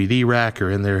their DVD rack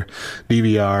or in their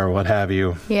DVR or what have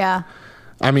you. Yeah.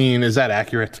 I mean, is that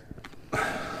accurate?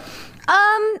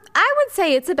 I would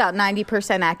say it's about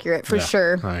 90% accurate for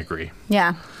sure. I agree.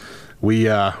 Yeah. We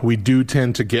do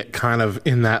tend to get kind of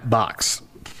in that box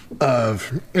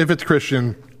of if it's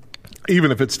Christian,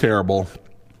 even if it's terrible.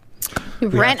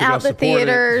 Rent out the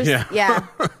theaters. Yeah.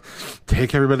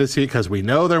 Take everybody to see it because we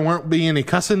know there won't be any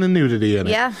cussing and nudity in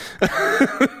it. Yeah.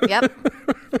 Yep.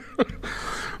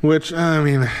 Which, I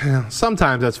mean,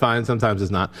 sometimes that's fine, sometimes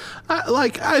it's not.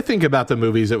 I think about the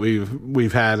movies that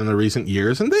we've had in the recent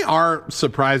years, and they are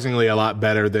surprisingly a lot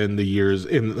better than the years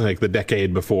in like the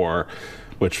decade before,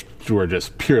 which were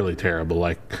just purely terrible,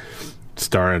 like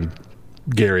starring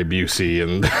Gary Busey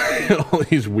and all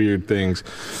these weird things.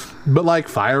 But like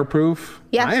Fireproof,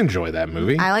 I enjoy that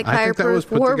movie. I like Fireproof. I think that was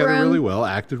put War together Room. really well,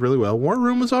 acted really well. War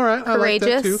Room was all right. I liked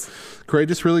that too.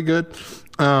 Courageous, really good.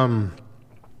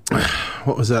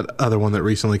 What was that other one that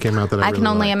recently came out that I I really Can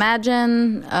Only liked?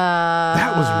 Imagine.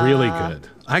 That was really good.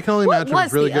 I Can Only Imagine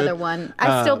was really good. What was the other one?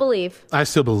 I Still Believe. I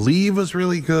Still Believe was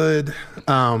really good.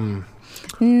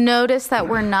 Notice that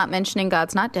we're not mentioning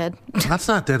God's Not Dead. God's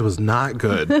Not Dead was not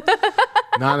good.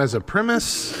 Not as a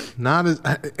premise. Not as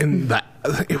in that.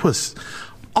 It was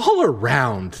all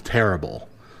around terrible.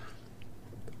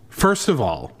 First of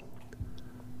all,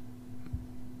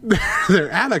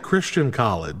 they're at a Christian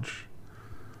college.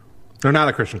 They're not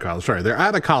a Christian college. Sorry, they're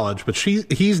at a college, but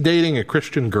he's dating a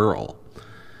Christian girl.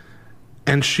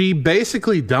 And she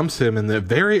basically dumps him in the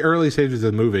very early stages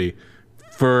of the movie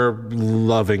for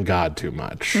loving God too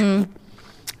much. And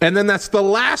then that's the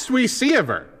last we see of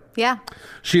her. Yeah.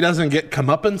 She doesn't get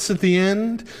comeuppance at the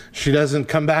end. She doesn't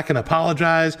come back and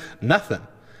apologize. Nothing.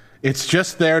 It's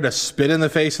just there to spit in the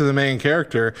face of the main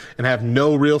character and have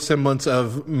no real semblance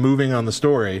of moving on the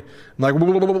story. I'm like,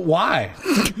 why?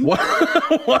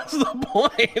 What's the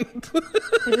point?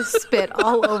 I just spit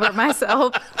all over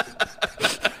myself.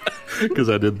 Because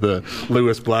I did the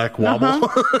Lewis Black wobble.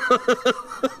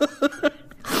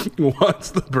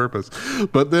 What's the purpose?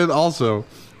 But then also,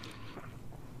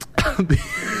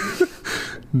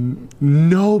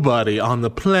 nobody on the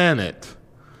planet,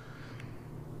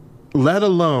 let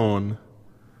alone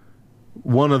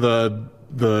one of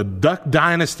the Duck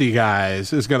Dynasty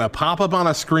guys, is going to pop up on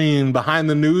a screen behind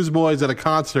the newsboys at a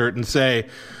concert and say,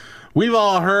 we've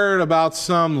all heard about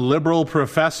some liberal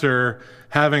professor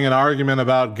having an argument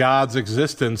about God's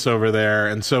existence over there,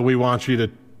 and so we want you to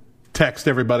text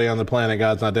everybody on the planet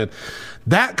God's not dead.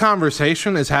 That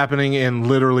conversation is happening in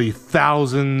literally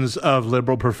thousands of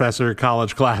liberal professor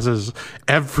college classes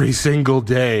every single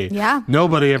day. Yeah.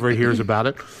 Nobody ever hears about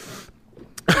it.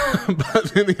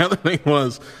 But then the other thing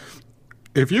was,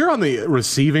 if you're on the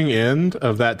receiving end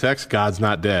of that text, God's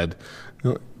not dead,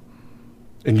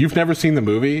 and you've never seen the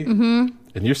movie, and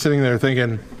you're sitting there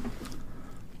thinking,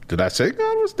 did I say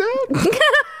God was dead?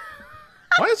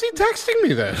 Why is he texting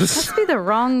me this? Must be the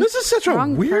wrong. This is such a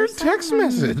weird person. text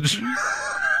message.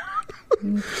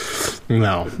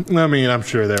 No. I mean, I'm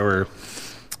sure there were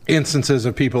instances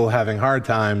of people having hard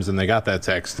times and they got that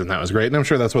text and that was great. And I'm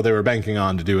sure that's what they were banking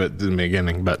on to do it in the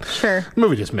beginning. But sure, the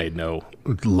movie just made no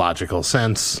logical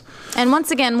sense. And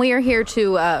once again, we are here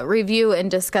to review and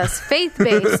discuss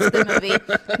faith-based the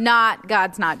movie, not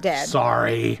God's Not Dead.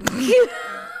 Sorry.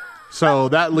 So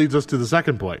that leads us to the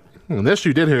second point. And this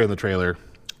you did hear in the trailer.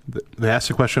 They asked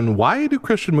the question, why do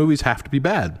Christian movies have to be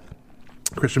bad?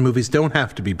 Christian movies don't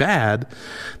have to be bad.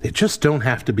 They just don't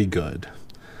have to be good.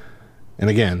 And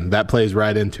again, that plays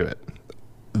right into it.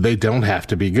 They don't have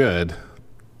to be good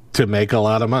to make a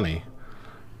lot of money.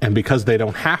 And because they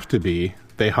don't have to be,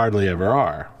 they hardly ever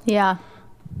are. Yeah.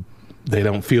 They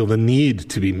don't feel the need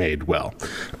to be made well.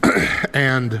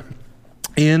 And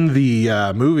in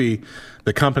the movie,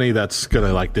 the company that's going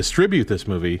to like distribute this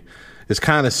movie is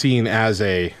kind of seen as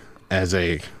a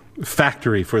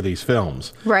factory for these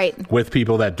films. Right. With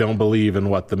people that don't believe in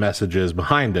what the message is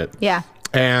behind it. Yeah.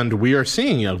 And we are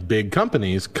seeing, big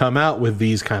companies come out with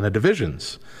these kind of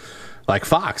divisions. Like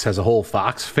Fox has a whole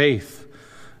Fox Faith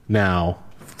now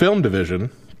film division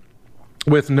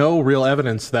with no real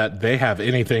evidence that they have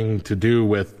anything to do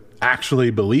with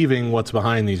actually believing what's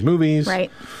behind these movies.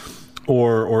 Right.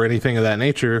 Or anything of that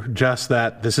nature, just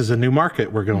that this is a new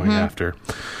market we're going after.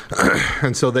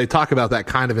 And so they talk about that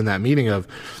kind of in that meeting of,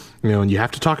 and you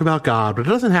have to talk about God, but it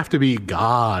doesn't have to be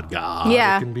God.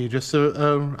 Yeah. It can be just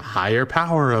a higher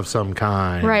power of some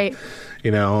kind. Right.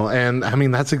 And I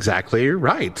mean, that's exactly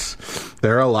right.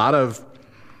 There are a lot of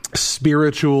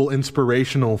spiritual,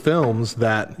 inspirational films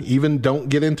that even don't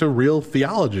get into real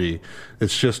theology.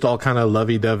 It's just all kind of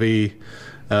lovey-dovey,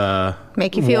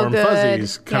 make you feel warm good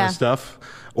fuzzies kind of stuff.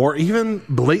 Or even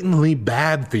blatantly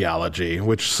bad theology,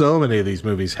 which so many of these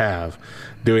movies have,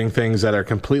 doing things that are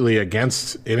completely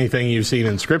against anything you've seen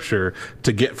in Scripture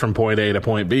to get from point A to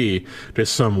point B.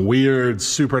 Just some weird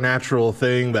supernatural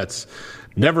thing that's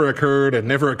never occurred and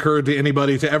never occurred to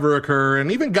anybody to ever occur.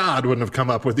 And even God wouldn't have come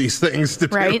up with these things to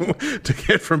do to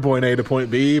get from point A to point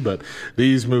B. But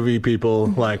these movie people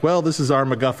like, well, this is our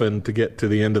MacGuffin to get to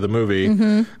the end of the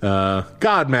movie.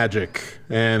 God magic.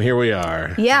 And here we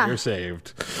are. Yeah. You're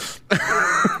saved.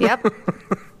 Yep.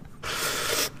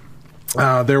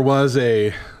 There was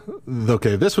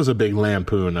this was a big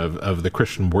lampoon of the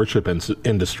Christian worship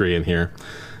industry in here.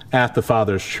 At the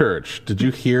Father's Church. Did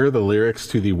you hear the lyrics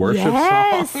to the worship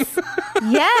song?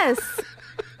 Yes.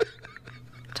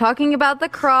 Talking about the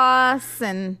cross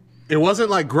and... It wasn't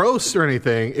like gross or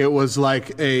anything. It was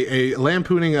like a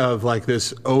lampooning of like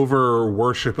this over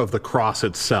worship of the cross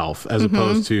itself as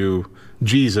opposed to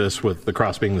Jesus with the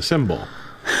cross being the symbol.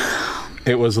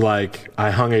 It was like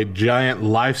I hung a giant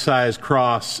life-size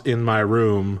cross in my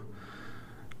room.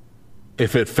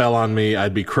 If it fell on me,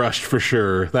 I'd be crushed for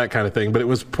sure, that kind of thing. But it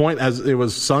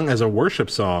was sung as a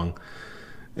worship song,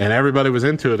 and everybody was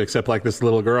into it except like this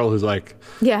little girl who's like,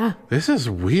 yeah, this is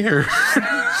weird.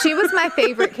 She was my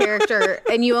favorite character,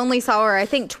 and you only saw her, I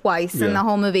think, twice in the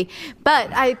whole movie.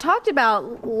 But I talked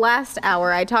about last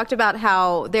hour,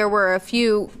 how there were a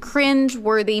few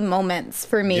cringe-worthy moments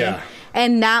for me. Yeah.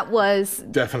 And that was...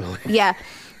 Definitely. Yeah.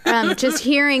 Just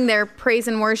hearing their praise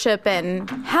and worship and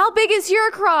how big is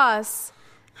your cross?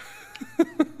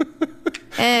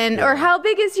 Or how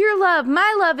big is your love?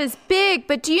 My love is big,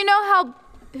 but do you know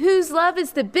whose love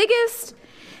is the biggest?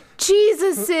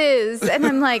 Jesus's. And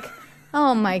I'm like,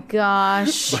 oh my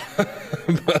gosh.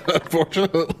 But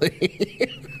unfortunately,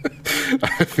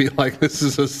 I feel like this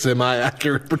is a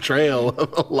semi-accurate portrayal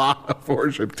of a lot of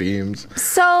worship teams.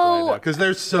 So, because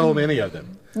there's so many of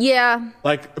them. Yeah.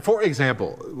 Like, for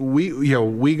example,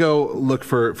 we go look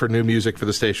for new music for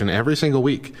the station every single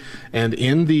week. And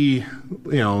in the,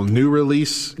 new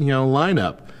release,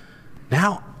 lineup,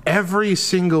 now every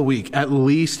single week, at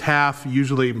least half,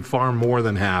 usually far more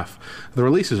than half, the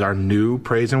releases are new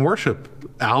praise and worship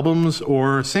albums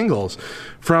or singles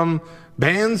from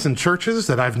bands and churches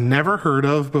that I've never heard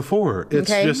of before. It's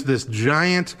just this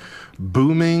giant,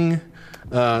 booming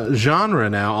genre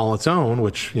now all its own,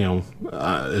 which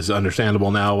is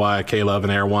understandable now why K-Love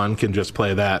and Air One can just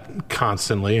play that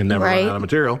constantly and never run out of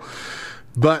material.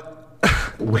 But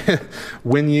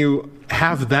when you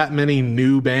have that many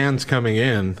new bands coming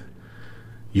in,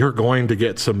 you're going to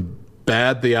get some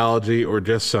bad theology or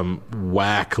just some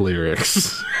whack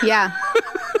lyrics. Yeah.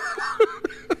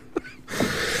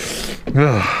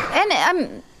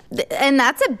 And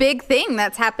that's a big thing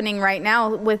that's happening right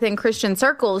now within Christian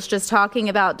circles, just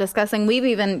discussing. We've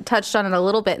even touched on it a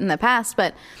little bit in the past,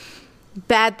 but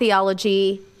bad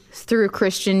theology through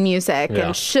Christian music. Yeah.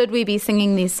 And should we be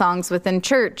singing these songs within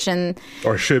church?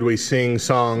 Or should we sing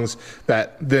songs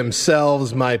that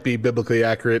themselves might be biblically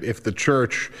accurate if the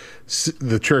church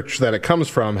that it comes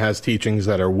from has teachings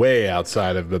that are way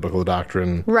outside of biblical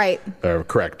doctrine, right? Or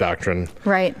correct doctrine,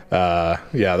 right?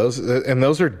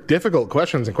 Those are difficult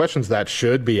questions and questions that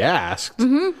should be asked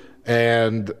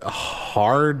and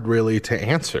hard really to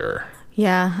answer.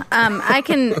 Yeah, I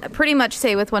can pretty much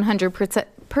say with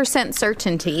 100%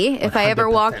 certainty, if I ever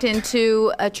walked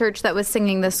into a church that was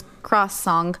singing this cross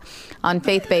song on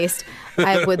Faith Based,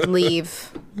 I would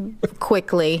leave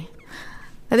quickly.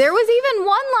 There was even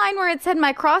one line where it said,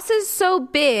 "My cross is so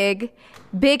big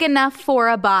enough for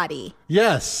a body."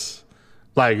 Yes.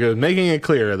 Like making it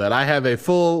clear that I have a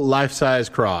full life-size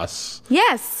cross.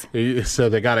 Yes. So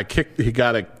it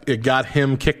got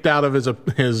him kicked out of his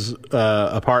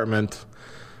apartment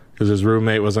because his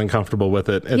roommate was uncomfortable with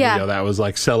it. And that was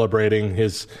like celebrating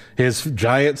his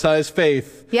giant-sized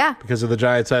faith. Yeah. Because of the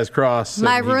giant-sized cross.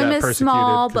 My room is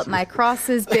small, but my cross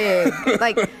is big.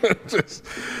 Like, just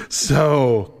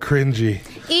so cringy.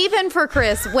 Even for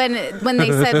Chris, when they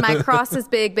said my cross is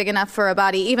big enough for a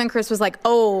body, even Chris was like,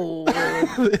 "Oh,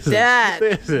 this is bad.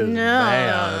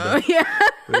 Yeah.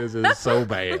 This is so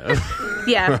bad.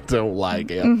 Yeah. I don't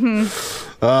like it."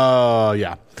 Oh,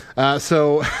 yeah.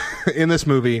 So in this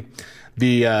movie,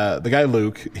 the guy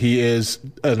Luke, he is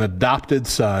an adopted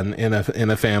son in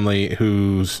a family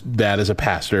whose dad is a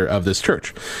pastor of this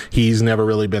church. He's never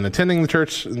really been attending the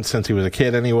church since he was a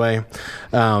kid anyway.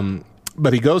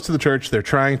 But he goes to the church. They're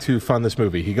trying to fund this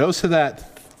movie. He goes to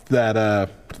that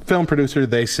film producer.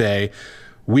 They say,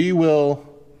 "We will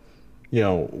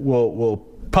we'll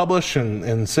publish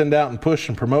and send out and push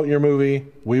and promote your movie.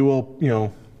 We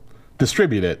will,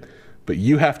 distribute it, but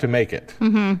you have to make it.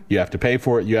 Mm-hmm. You have to pay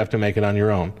for it. You have to make it on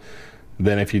your own.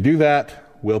 Then if you do that,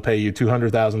 we'll pay you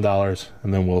 $200,000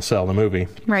 and then we'll sell the movie.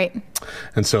 Right.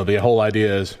 And so the whole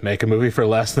idea is make a movie for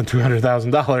less than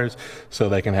 $200,000 so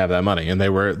they can have that money. And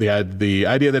the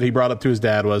idea that he brought up to his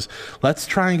dad was, let's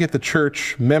try and get the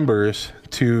church members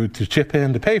to chip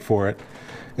in to pay for it.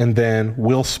 And then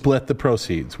we'll split the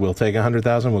proceeds. We'll take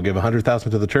 $100,000. We'll give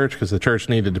 $100,000 to the church because the church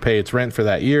needed to pay its rent for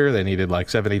that year. They needed like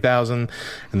 $70,000,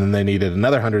 and then they needed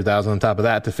another $100,000 on top of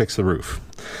that to fix the roof.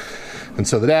 And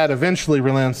so the dad eventually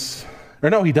relents. Or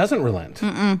no, he doesn't relent.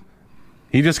 Mm-mm.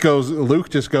 Luke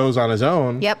just goes on his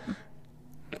own. Yep.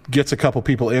 Gets a couple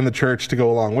people in the church to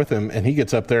go along with him, and he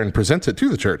gets up there and presents it to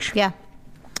the church. Yeah.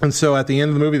 And so at the end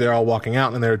of the movie, they're all walking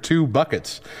out, and there are two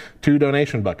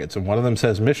donation buckets. And one of them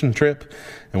says mission trip,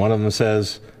 and one of them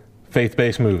says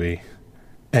faith-based movie.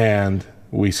 And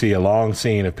we see a long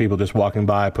scene of people just walking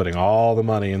by, putting all the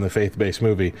money in the faith-based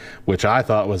movie, which I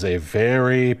thought was a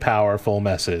very powerful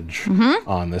message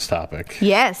on this topic.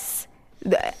 Yes.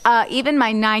 Even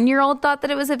my 9-year-old thought that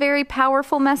it was a very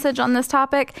powerful message on this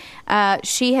topic.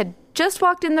 She had just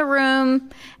walked in the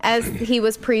room as he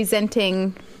was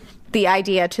presenting the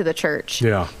idea to the church.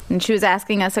 Yeah. And she was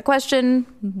asking us a question.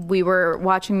 We were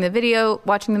watching the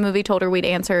movie, told her we'd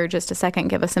answer just a second,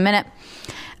 give us a minute.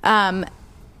 And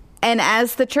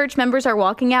as the church members are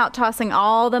walking out, tossing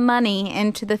all the money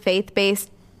into the faith-based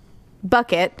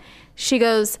bucket, she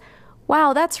goes,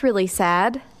 wow, that's really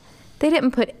sad. They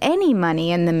didn't put any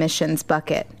money in the missions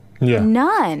bucket. Yeah.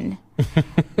 None.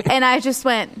 And I just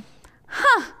went,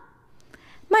 huh,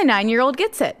 my 9-year-old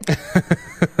gets it.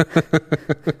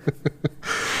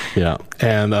 Yeah.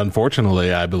 And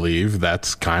unfortunately, I believe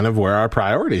that's kind of where our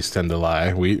priorities tend to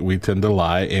lie. We tend to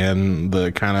lie in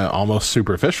the kind of almost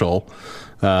superficial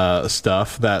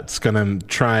stuff that's going to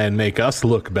try and make us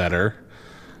look better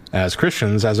as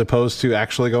Christians, as opposed to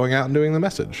actually going out and doing the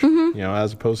message. Mm-hmm.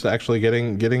 As opposed to actually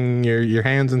getting your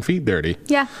hands and feet dirty.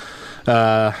 Yeah.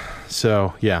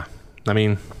 So yeah, I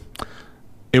mean,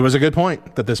 it was a good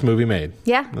point that this movie made.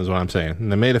 Yeah, is what I'm saying.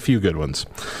 And they made a few good ones.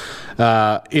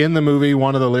 In the movie,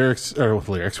 one of the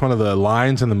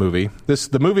lines in the movie,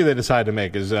 the movie they decided to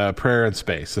make is Prayer in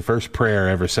Space, the first prayer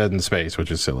ever said in space,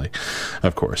 which is silly,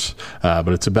 of course. But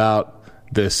it's about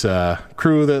this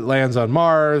crew that lands on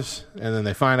Mars, and then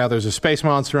they find out there's a space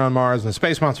monster on Mars, and the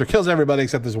space monster kills everybody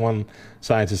except this one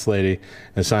scientist lady.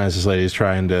 And the scientist lady is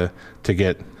trying to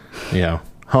get,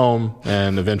 home,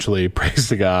 and eventually prays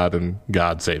to God, and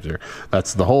God saves her.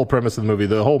 That's the whole premise of the movie.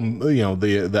 The whole,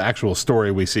 the actual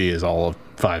story we see is all of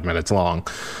 5 minutes long.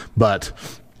 But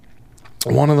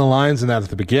one of the lines in that at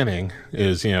the beginning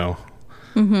is,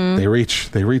 they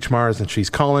reach Mars, and she's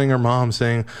calling her mom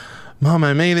saying, Mom,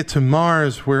 I made it to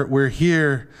Mars. We're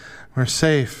here. We're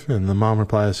safe. And the mom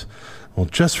replies, well,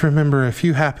 just remember, if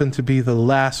you happen to be the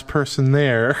last person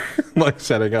there, like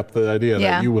setting up the idea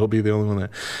that you will be the only one there,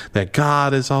 that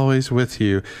God is always with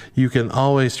you. You can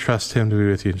always trust him to be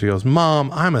with you. And she goes,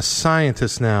 Mom, I'm a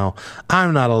scientist now.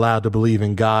 I'm not allowed to believe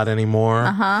in God anymore.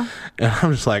 Uh-huh. And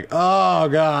I'm just like, oh,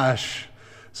 gosh.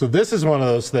 So this is one of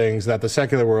those things that the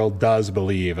secular world does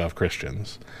believe of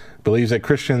Christians. Believes that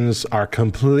Christians are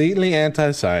completely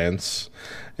anti-science,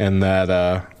 and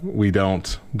that we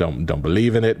don't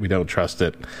believe in it, we don't trust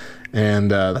it, and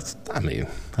that's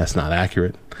not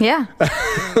accurate. Yeah,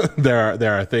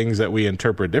 there are things that we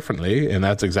interpret differently, and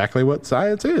that's exactly what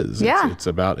science is. Yeah, it's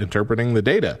about interpreting the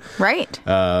data. Right.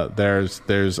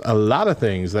 There's a lot of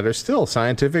things that are still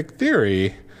scientific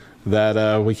theory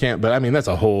that we can't, but I mean, that's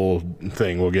a whole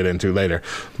thing we'll get into later.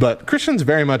 But Christians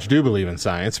very much do believe in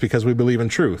science because we believe in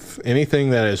truth.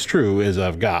 Anything that is true is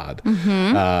of God.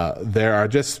 Mm-hmm. There are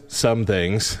just some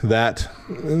things that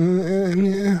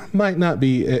might not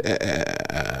be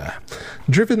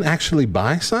driven actually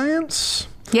by science.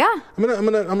 Yeah. I'm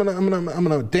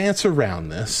gonna dance around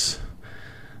this.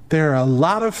 There are a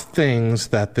lot of things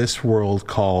that this world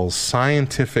calls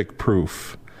scientific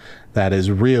proof that is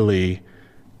really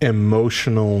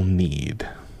emotional need.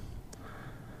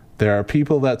 There are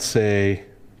people that say,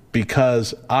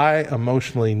 because I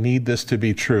emotionally need this to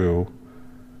be true,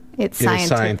 it is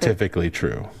scientifically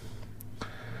true.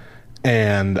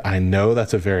 And I know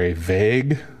that's a very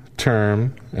vague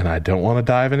term, and I don't want to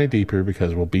dive any deeper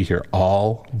because we'll be here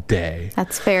all day.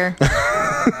 That's fair.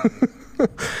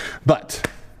 But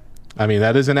I mean,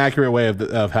 that is an accurate way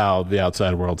of how the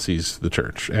outside world sees the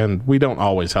church. And we don't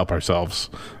always help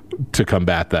ourselves to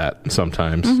combat that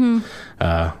sometimes.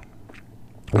 Mm-hmm.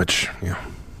 Which,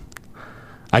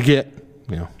 I get,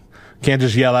 Can't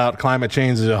just yell out climate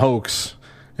change is a hoax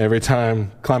every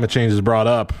time climate change is brought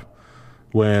up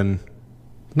when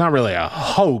not really a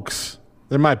hoax.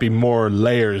 There might be more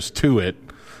layers to it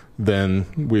than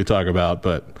we talk about,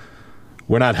 but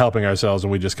we're not helping ourselves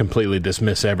and we just completely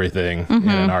dismiss everything in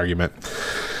an argument.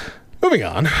 Moving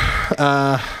on.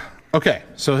 Okay,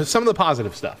 so some of the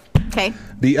positive stuff. Okay.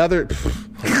 The other...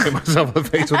 I hit myself in the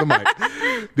face with the mic.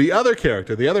 The other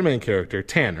character, the other main character,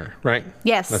 Tanner, right?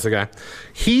 Yes. That's the guy.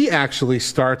 He actually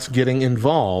starts getting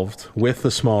involved with the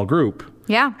small group.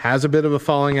 Yeah. Has a bit of a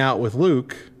falling out with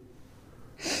Luke.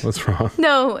 What's wrong?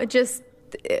 No,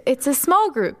 it's a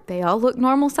small group. They all look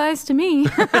normal size to me.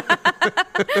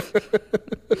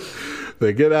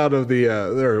 They get out of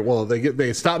the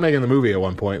they stop making the movie at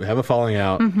one point. They have a falling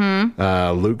out.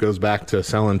 Luke goes back to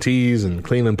selling teas and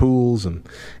cleaning pools, and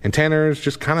Tanner's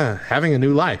just kind of having a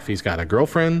new life. He's got a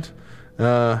girlfriend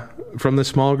from this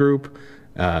small group.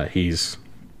 He's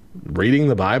reading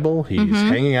the Bible. He's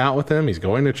hanging out with them. He's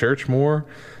going to church more.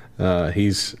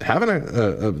 He's having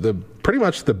the pretty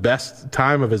much the best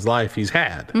time of his life he's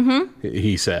had,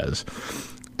 he says.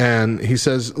 And he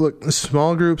says, look,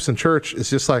 small groups in church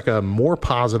is just like a more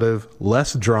positive,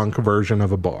 less drunk version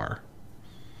of a bar.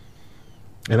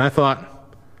 And I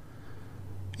thought,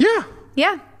 yeah.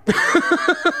 Yeah.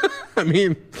 I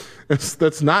mean,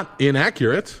 that's not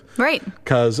inaccurate. Right.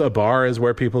 Because a bar is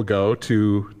where people go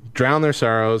to drown their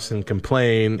sorrows and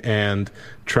complain and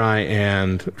try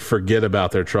and forget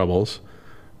about their troubles,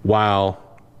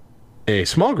 while a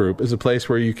small group is a place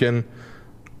where you can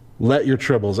let your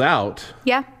troubles out.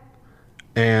 Yeah.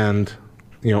 And,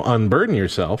 unburden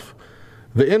yourself.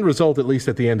 The end result, at least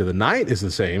at the end of the night, is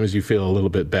the same, as you feel a little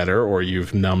bit better or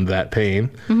you've numbed that pain.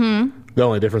 The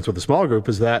only difference with the small group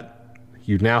is that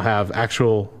you now have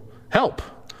actual help.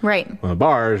 Right. On a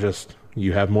bar is just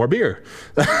you have more beer.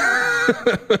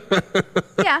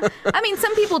 Yeah. I mean,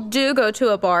 some people do go to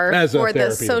a bar for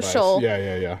the social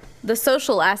device. The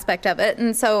social aspect of it.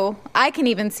 And so I can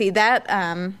even see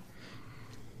that.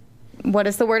 What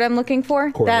is the word I'm looking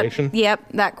for? Correlation?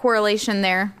 That correlation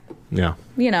there. Yeah.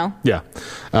 Yeah.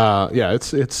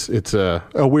 It's a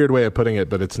weird way of putting it,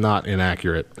 but it's not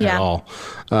inaccurate at all.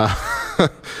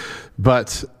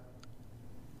 But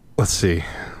let's see.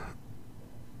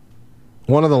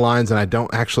 One of the lines, and I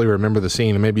don't actually remember the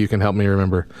scene, and maybe you can help me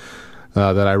remember,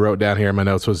 that I wrote down here in my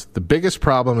notes was, the biggest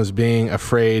problem is being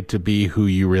afraid to be who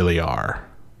you really are.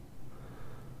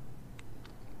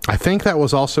 I think that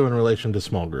was also in relation to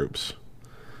small groups.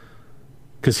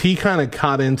 Because he kind of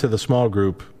caught into the small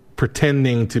group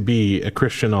pretending to be a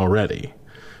Christian already,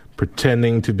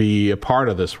 pretending to be a part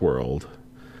of this world.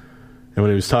 And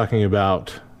when he was talking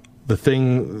about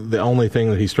the only thing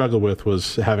that he struggled with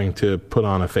was having to put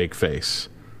on a fake face.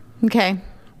 Okay.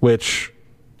 Which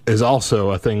is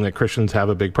also a thing that Christians have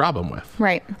a big problem with.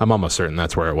 Right. I'm almost certain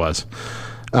that's where it was.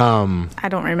 I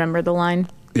don't remember the line.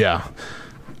 Yeah.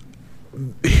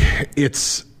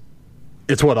 It's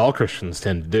what all Christians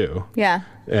tend to do. Yeah.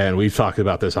 And we've talked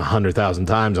about this 100,000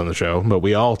 times on the show, but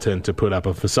we all tend to put up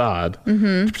a facade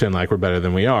to pretend like we're better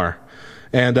than we are.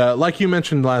 And like you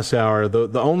mentioned last hour,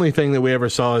 the only thing that we ever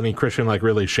saw any Christian like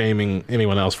really shaming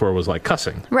anyone else for was like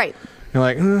cussing. Right. You're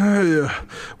like,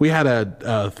 we had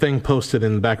a thing posted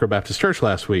in the Back Row Baptist Church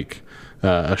last week,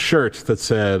 a shirt that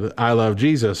said, I love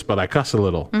Jesus, but I cuss a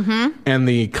little. And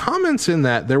the comments in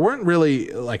that, there weren't really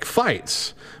like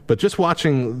fights, but just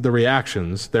watching the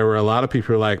reactions, there were a lot of people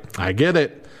who were like, I get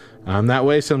it. I'm that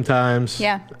way sometimes.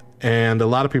 Yeah. And a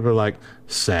lot of people are like,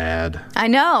 sad. I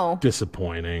know.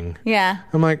 Disappointing. Yeah.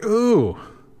 I'm like, ooh,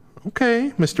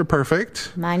 okay, Mr.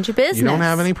 Perfect. Mind your business. You don't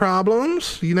have any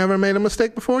problems? You never made a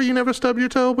mistake before? You never stubbed your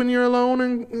toe when you're alone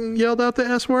and yelled out the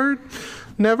S word?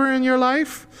 Never in your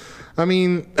life? I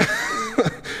mean,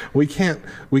 we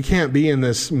can't be in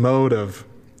this mode of...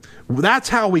 That's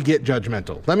how we get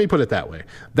judgmental. Let me put it that way.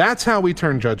 That's how we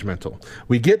turn judgmental.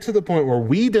 We get to the point where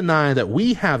we deny that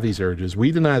we have these urges.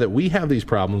 We deny that we have these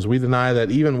problems. We deny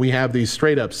that even we have these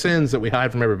straight up sins that we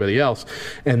hide from everybody else.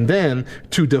 And then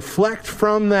to deflect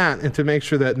from that and to make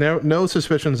sure that no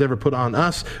suspicion is ever put on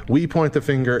us, we point the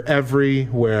finger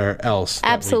everywhere else.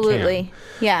 Absolutely.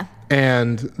 Yeah.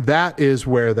 And that is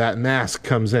where that mask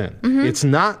comes in. It's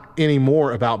not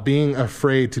anymore about being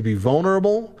afraid to be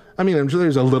vulnerable. I mean, I'm sure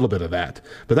there's a little bit of that,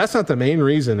 but that's not the main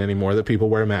reason anymore that people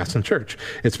wear masks in church.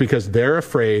 It's because they're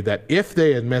afraid that if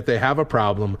they admit they have a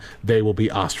problem, they will be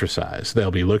ostracized.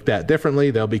 They'll be looked at differently.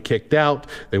 They'll be kicked out.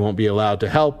 They won't be allowed to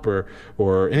help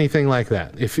or anything like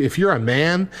that. If you're a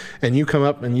man and you come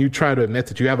up and you try to admit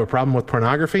that you have a problem with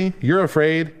pornography, you're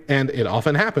afraid, and it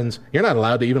often happens. You're not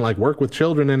allowed to even like work with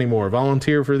children anymore,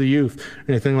 volunteer for the youth, or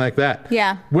anything like that.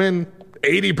 Yeah. When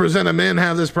 80% of men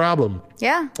have this problem.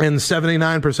 Yeah. And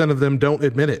 79% of them don't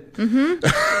admit it.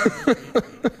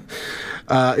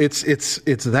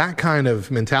 It's that kind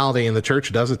of mentality, and the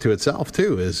church does it to itself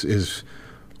too, is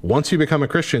once you become a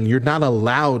Christian, you're not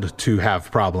allowed to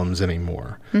have problems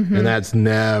anymore. And that's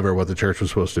never what the church was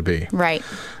supposed to be. Right.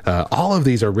 All of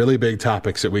these are really big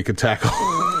topics that we could tackle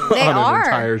on an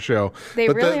entire show. They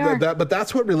really are. But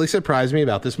that's what really surprised me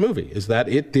about this movie, is that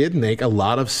it did make a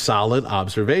lot of solid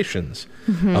observations.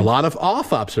 A lot of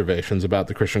off observations about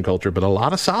the Christian culture, but a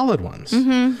lot of solid ones.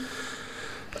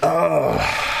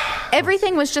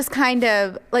 Everything was just kind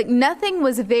of, like, nothing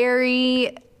was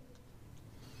very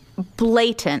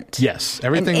blatant. Yes,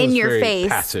 everything in was your very face.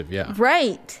 passive, yeah.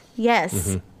 Right,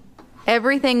 yes.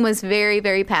 Everything was very,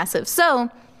 very passive.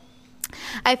 So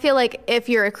I feel like if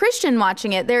you're a Christian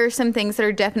watching it, there are some things that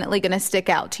are definitely going to stick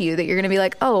out to you that you're going to be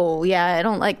like, oh, yeah, I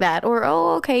don't like that. Or,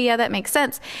 oh, okay, yeah, that makes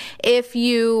sense. If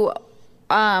you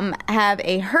have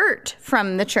a hurt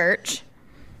from the church,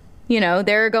 you know,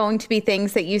 there are going to be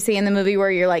things that you see in the movie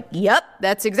where you're like, yep,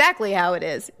 that's exactly how it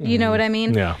is. You know what I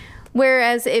mean? Yeah.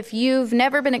 Whereas if you've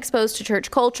never been exposed to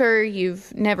church culture,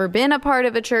 you've never been a part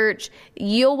of a church,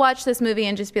 you'll watch this movie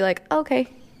and just be like, okay,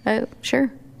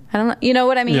 sure. I don't know. You know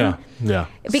what I mean? Yeah.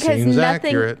 Because Seems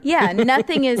nothing, accurate.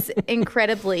 nothing is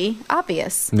incredibly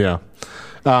obvious. Yeah.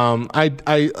 I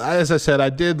as I said, I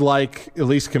did like, at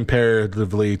least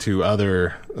comparatively to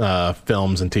other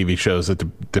films and TV shows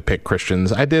that depict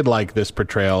Christians, I did like this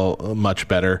portrayal much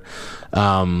better.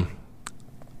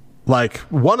 Like,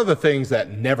 one of the things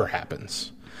that never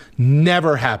happens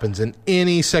in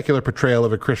any secular portrayal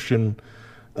of a Christian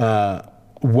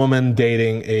woman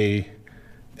dating a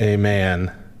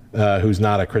man who's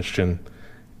not a Christian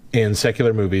in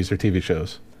secular movies or TV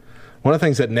shows. One of the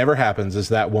things that never happens is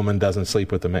that woman doesn't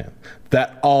sleep with the man.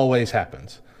 That always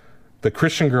happens. The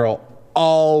Christian girl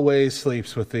always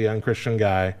sleeps with the unchristian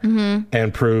guy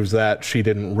and proves that she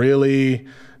didn't really,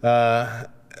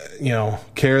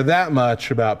 care that much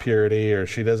about purity, or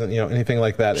she doesn't, anything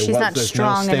like that. She's not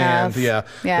strong enough. Yeah.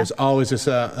 There's always this,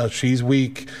 she's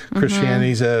weak.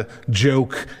 Christianity's a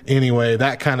joke anyway,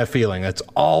 that kind of feeling. That's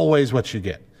always what you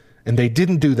get. And they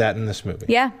didn't do that in this movie.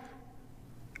 Yeah.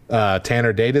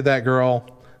 Tanner dated that girl.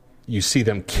 You see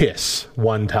them kiss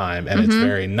one time, and it's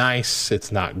very nice.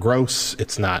 It's not gross.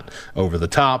 It's not over the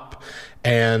top.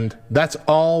 And that's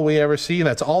all we ever see.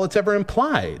 That's all it's ever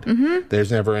implied.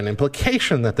 There's never an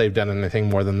implication that they've done anything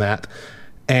more than that.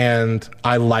 And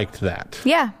I liked that.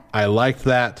 Yeah. I liked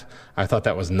that. I thought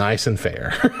that was nice and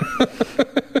fair.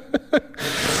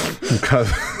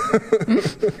 Because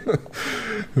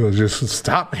just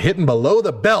stop hitting below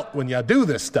the belt when you do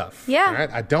this stuff. Yeah. All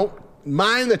right? I don't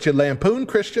mind that you lampoon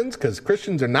Christians, because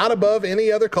Christians are not above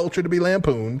any other culture to be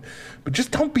lampooned, but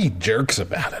just don't be jerks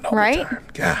about it all the time.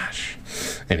 Gosh.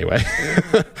 Anyway,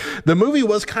 the movie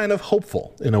was kind of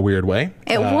hopeful in a weird way.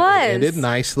 It was. It ended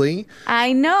nicely.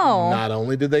 I know. Not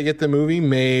only did they get the movie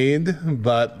made,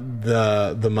 but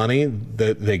the money,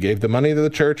 they gave the money to the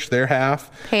church, their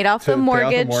half. Paid off the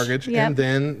mortgage. Yep. And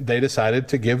then they decided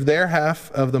to give their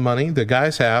half of the money, the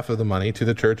guy's half of the money, to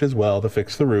the church as well to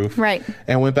fix the roof. Right.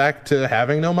 And went back to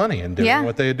having no money and doing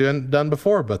what they had done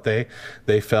before. But they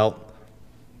felt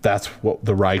that's what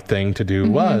the right thing to do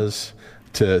was.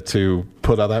 To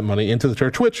put all that money into the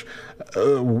church, which,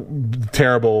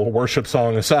 terrible worship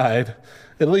song aside,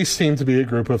 at least seemed to be a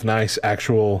group of nice,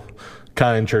 actual,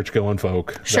 kind church-going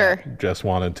folk that just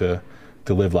wanted to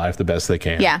live life the best they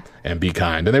can and be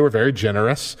kind. And they were very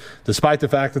generous. Despite the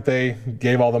fact that they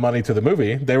gave all the money to the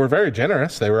movie, they were very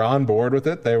generous. They were on board with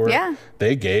it.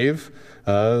 They gave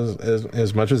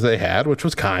as much as they had, which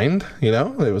was kind. It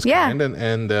was kind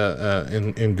and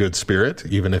in good spirit,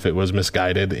 even if it was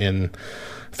misguided in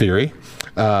theory.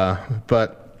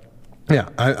 But yeah,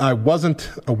 I wasn't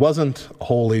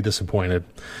wholly disappointed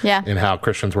in how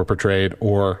Christians were portrayed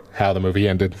or how the movie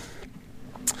ended.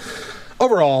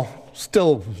 Overall,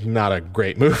 still not a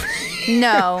great movie.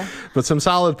 No. But some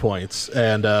solid points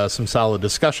and some solid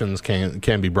discussions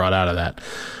can be brought out of that.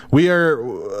 We are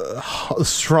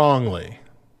strongly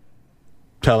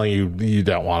telling you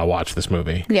don't want to watch this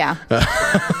movie. Yeah.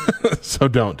 So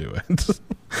don't do it.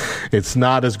 It's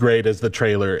not as great as the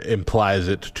trailer implies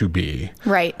it to be.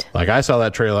 Right. Like, I saw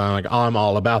that trailer, I'm like, I'm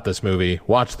all about this movie.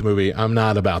 Watch the movie. I'm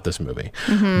not about this movie.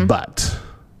 But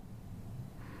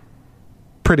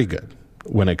pretty good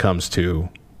when it comes to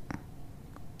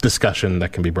discussion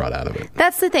that can be brought out of it.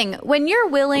 That's the thing. When you're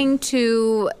willing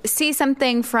to see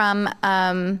something from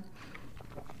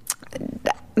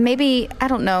maybe, I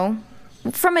don't know,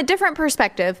 from a different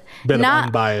perspective. Bit not of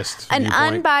unbiased an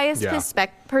viewpoint. unbiased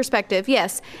perspective,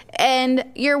 yes. And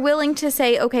you're willing to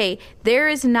say, okay, there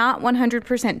is not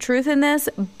 100% truth in this,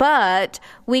 but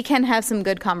we can have some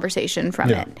good conversation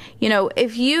from it. You know,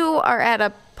 if you are at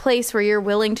a place where you're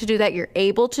willing to do that, you're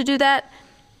able to do that,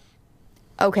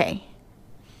 okay,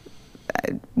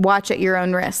 watch at your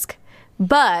own risk.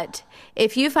 But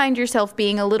if you find yourself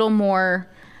being a little more,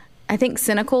 I think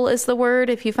cynical is the word,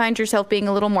 if you find yourself being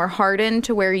a little more hardened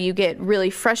to where you get really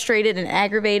frustrated and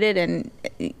aggravated and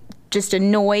just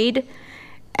annoyed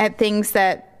at things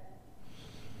that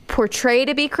portray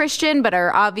to be Christian but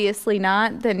are obviously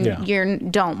not,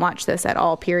 then don't watch this at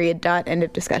all, period, dot, end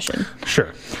of discussion.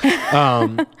 Sure.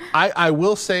 I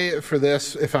will say for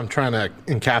this, if I'm trying to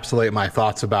encapsulate my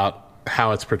thoughts about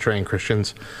how it's portraying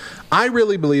Christians, I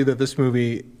really believe that this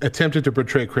movie attempted to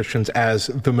portray Christians as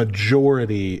the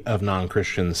majority of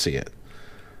non-Christians see it.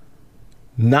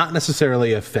 Not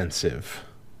necessarily offensive,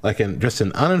 like just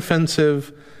an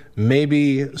unoffensive,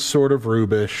 maybe sort of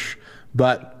rubish,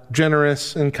 but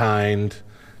generous and kind,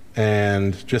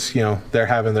 and just, you know, they're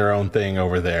having their own thing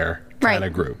over there kind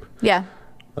of group. Yeah.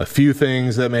 A few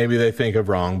things that maybe they think of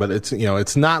wrong, but it's, you know,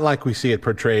 it's not like we see it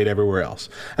portrayed everywhere else.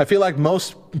 I feel like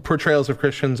most portrayals of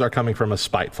Christians are coming from a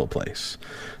spiteful place.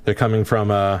 They're coming from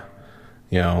a,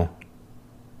 you know,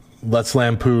 let's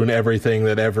lampoon everything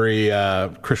that every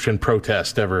Christian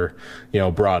protest ever, you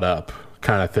know, brought up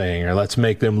kind of thing, or let's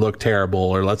make them look terrible,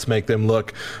 or let's make them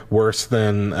look worse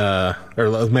than, or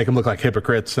let's make them look like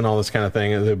hypocrites and all this kind of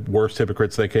thing, the worst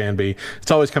hypocrites they can be.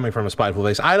 It's always coming from a spiteful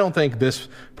place. I don't think this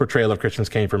portrayal of Christians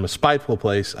came from a spiteful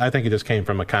place. I think it just came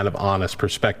from a kind of honest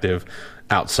perspective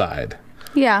outside.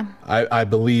 Yeah. I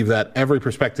believe that every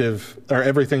perspective, or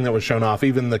everything that was shown off,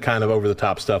 even the kind of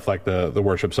over-the-top stuff like the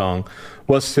worship song,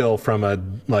 was still from a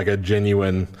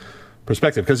genuine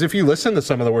perspective. Because if you listen to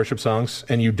some of the worship songs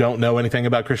and you don't know anything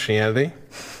about Christianity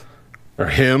or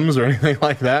hymns or anything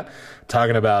like that,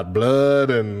 talking about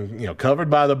blood and, you know, covered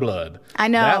by the blood. I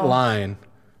know. That line,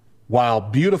 while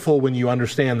beautiful when you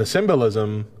understand the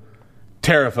symbolism,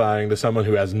 terrifying to someone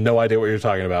who has no idea what you're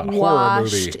talking about. Horror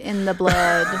movie. Washed in the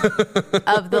blood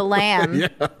of the Lamb. Yeah,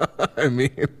 I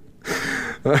mean,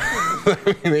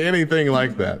 anything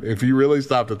like that. If you really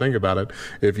stop to think about it,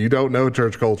 if you don't know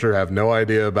church culture, have no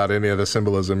idea about any of the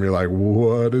symbolism, you're like,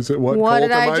 what is it? What cult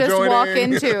did am I just joining? walk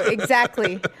into?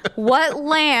 Exactly. What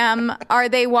lamb are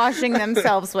they washing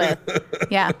themselves with?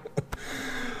 Yeah.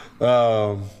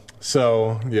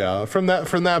 So yeah, from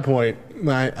that point,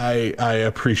 I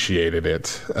appreciated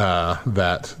it.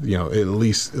 That, you know, at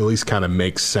least kind of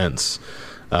makes sense.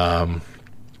 And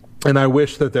I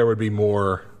wish that there would be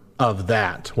more of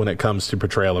that when it comes to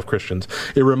portrayal of Christians.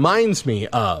 It reminds me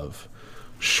of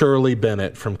Shirley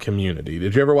Bennett from Community.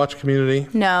 Did you ever watch Community?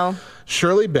 No.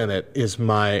 Shirley Bennett is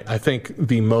I think,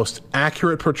 the most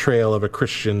accurate portrayal of a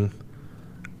Christian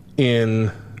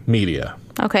in media.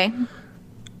 Okay.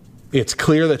 It's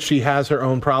clear that she has her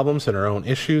own problems and her own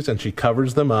issues, and she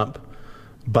covers them up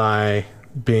by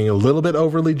being a little bit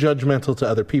overly judgmental to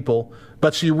other people,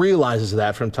 but she realizes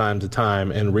that from time to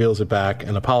time and reels it back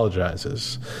and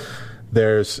apologizes.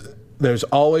 There's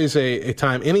always a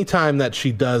time, any time that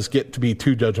she does get to be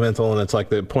too judgmental, and it's like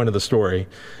the point of the story,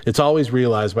 it's always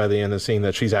realized by the end of the scene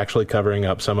that she's actually covering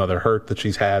up some other hurt that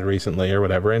she's had recently or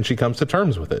whatever, and she comes to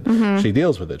terms with it. Mm-hmm. She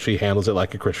deals with it. She handles it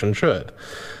like a Christian should.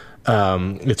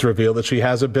 It's revealed that she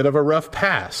has a bit of a rough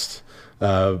past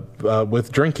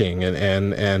with drinking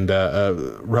and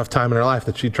a rough time in her life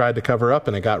that she tried to cover up,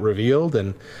 and it got revealed,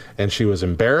 and she was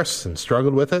embarrassed and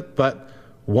struggled with it. But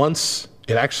once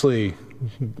it actually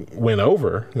went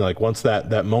over, like once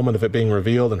that moment of it being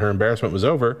revealed and her embarrassment was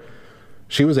over,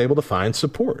 she was able to find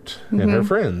support in her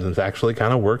friends and actually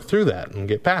kind of work through that and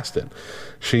get past it.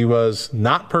 She was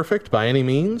not perfect by any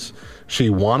means.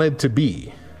 She wanted to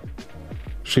be.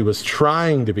 She was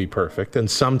trying to be perfect, and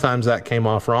sometimes that came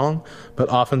off wrong, but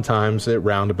oftentimes it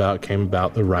roundabout came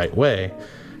about the right way.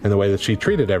 And the way that she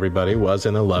treated everybody was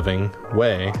in a loving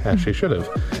way, as she should have.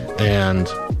 And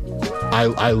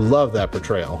I love that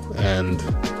portrayal. And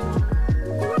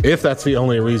if that's the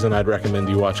only reason I'd recommend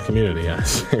you watch Community, I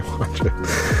say watch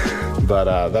it.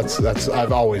 But that's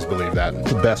I've always believed that.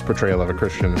 The best portrayal of a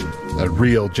Christian, a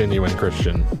real, genuine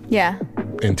Christian. Yeah.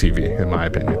 In TV, in my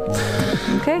opinion.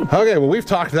 Okay. Okay, well, we've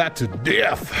talked that to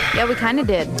death. Yeah, we kind of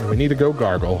did. We need to go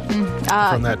gargle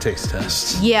from that taste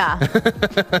test. Yeah.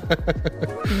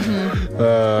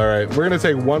 All right, we're going to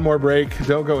take one more break.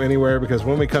 Don't go anywhere, because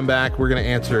when we come back, we're going to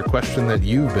answer a question that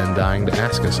you've been dying to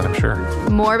ask us, I'm sure.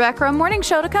 More Back Row Morning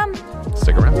Show to come.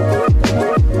 Stick around.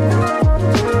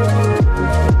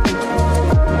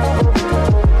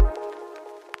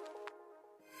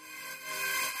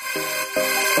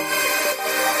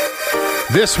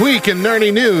 This week in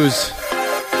Nerdy News,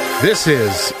 this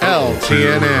is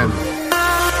LTNN.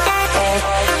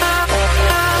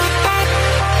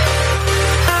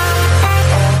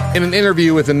 In an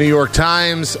interview with the New York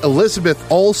Times, Elizabeth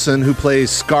Olsen, who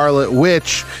plays Scarlet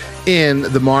Witch in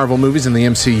the Marvel movies in the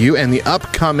MCU and the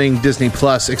upcoming Disney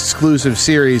Plus exclusive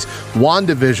series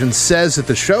WandaVision, says that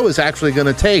the show is actually going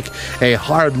to take a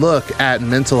hard look at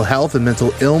mental health and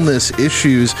mental illness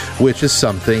issues, which is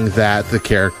something that the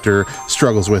character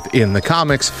struggles with in the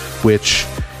comics, which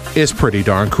is pretty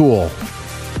darn cool.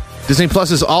 Disney Plus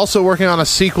is also working on a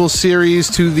sequel series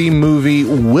to the movie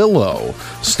Willow,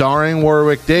 starring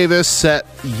Warwick Davis, set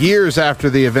years after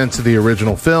the events of the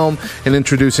original film and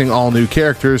introducing all new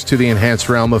characters to the enhanced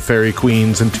realm of fairy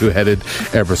queens and two-headed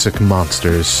Ebrisic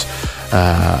monsters.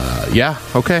 Yeah,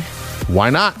 okay. Why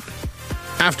not?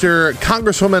 After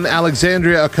Congresswoman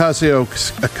Alexandria Ocasio,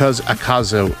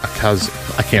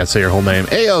 I can't say her whole name,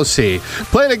 AOC,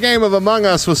 played a game of Among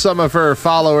Us with some of her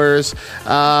followers,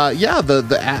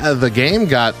 the game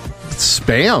got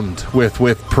spammed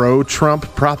with pro-Trump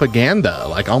propaganda,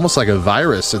 almost like a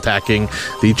virus attacking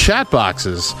the chat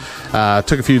boxes.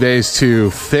 Took a few days to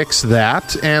fix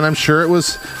that, and I'm sure it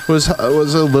was a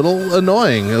little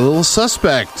annoying, a little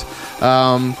suspect,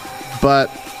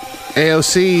 but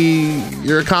AOC,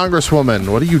 you're a congresswoman.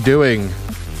 What are you doing?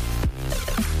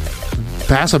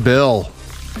 Pass a bill.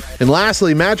 And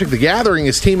lastly, Magic the Gathering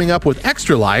is teaming up with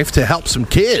Extra Life to help some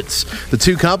kids. The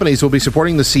two companies will be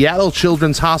supporting the Seattle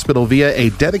Children's Hospital via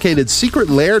a dedicated Secret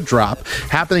Lair drop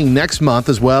happening next month,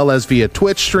 as well as via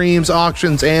Twitch streams,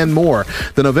 auctions, and more.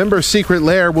 The November Secret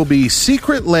Lair will be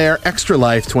Secret Lair Extra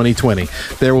Life 2020.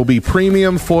 There will be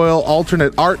premium foil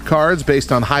alternate art cards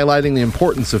based on highlighting the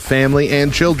importance of family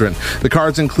and children. The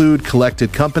cards include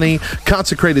Collected Company,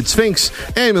 Consecrated Sphinx,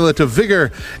 Amulet of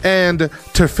Vigor, and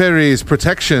Teferi's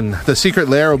Protection. The Secret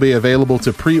Lair will be available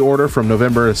to pre-order from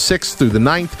November 6th through the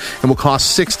 9th and will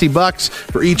cost $60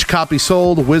 for each copy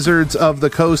sold. Wizards of the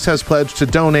Coast has pledged to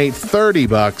donate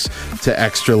 $30 to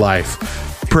Extra Life.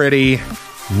 Pretty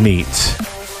neat,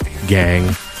 gang.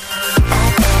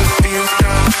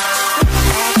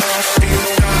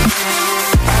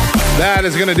 That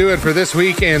is going to do it for this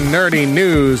week in Nerdy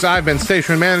News. I've been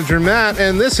Station Manager Matt,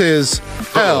 and this is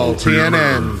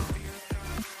LTNN.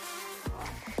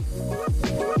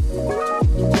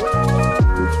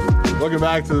 Welcome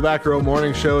back to the Back Row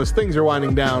Morning Show as things are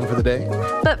winding down for the day.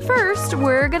 But first,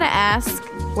 we're going to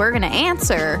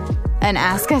answer an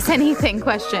Ask Us Anything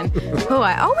question. Oh,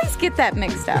 I always get that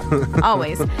mixed up.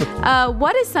 Always.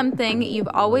 What is something you've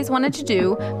always wanted to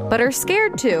do but are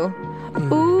scared to?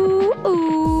 Ooh.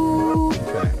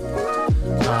 Okay.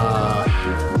 Gosh,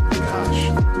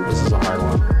 this is a hard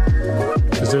one.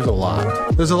 Because there's a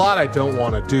lot. There's a lot I don't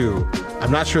want to do.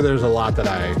 I'm not sure there's a lot that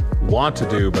I want to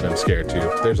do, but I'm scared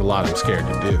to. There's a lot I'm scared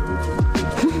to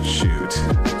do. Shoot.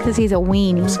 Because he's a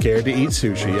weenie. I'm scared to eat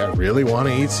sushi. I really want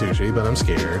to eat sushi, but I'm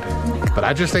scared. But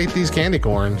I just ate these candy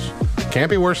corns.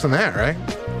 Can't be worse than that, right?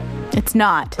 It's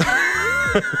not.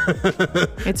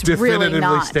 It's really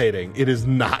not. Stating it is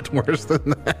not worse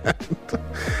than that.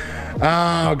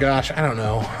 Oh, gosh. I don't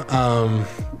know.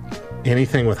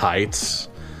 Anything with heights,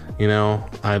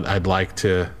 I'd like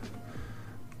to...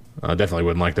 I definitely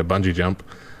wouldn't like to bungee jump.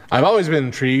 I've always been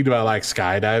intrigued by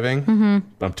skydiving. Mm-hmm.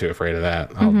 I'm too afraid of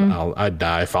that. I'd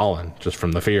die falling just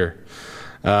from the fear.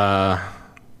 I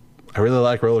really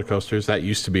like roller coasters. That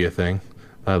used to be a thing.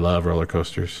 I love roller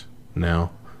coasters now.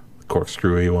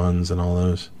 Corkscrewy ones and all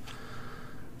those.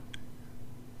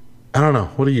 I don't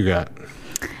know. What do you got?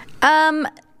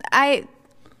 I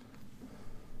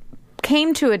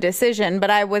came to a decision, but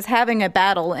I was having a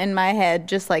battle in my head,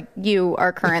 just like you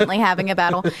are currently having a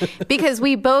battle, because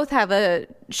we both have a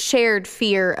shared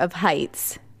fear of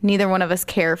heights. Neither one of us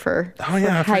care for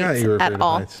heights at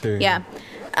all. Too, yeah.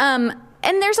 And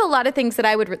there's a lot of things that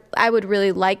I would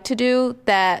really like to do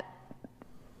that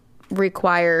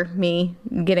require me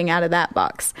getting out of that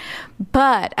box.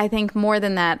 But I think more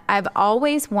than that, I've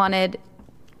always wanted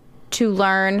to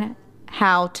learn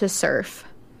how to surf.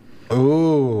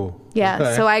 Oh. Yeah,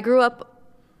 okay. So I grew up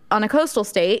on a coastal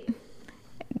state,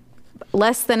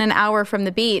 less than an hour from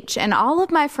the beach, and all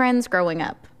of my friends growing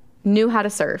up knew how to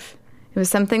surf. It was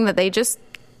something that they just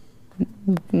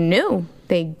new.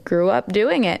 They grew up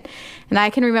doing it. And I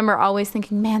can remember always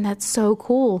thinking, man, that's so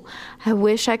cool. I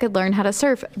wish I could learn how to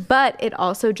surf. But it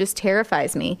also just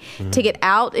terrifies me to get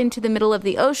out into the middle of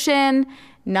the ocean,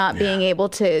 not being able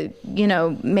to,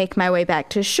 make my way back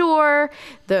to shore,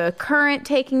 the current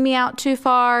taking me out too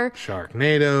far.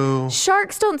 Sharknado.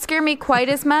 Sharks don't scare me quite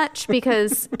as much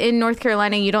because in North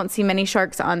Carolina, you don't see many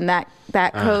sharks on that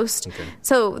coast. Okay.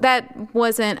 So that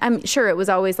wasn't, I'm sure it was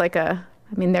always like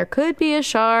there could be a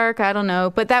shark, I don't know,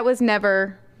 but that was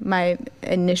never my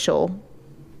initial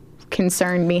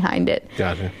concern behind it.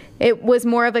 Gotcha. It was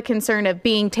more of a concern of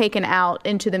being taken out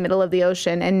into the middle of the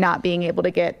ocean and not being able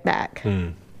to get back.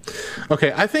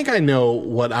 Okay, I think I know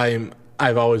what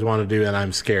I've always wanted to do and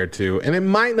I'm scared to. And it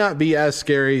might not be as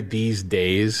scary these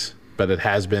days, but it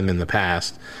has been in the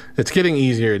past. It's getting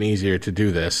easier and easier to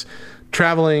do this.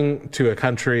 Traveling to a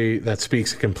country that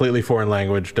speaks a completely foreign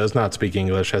language, does not speak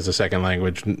English as a second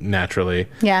language naturally.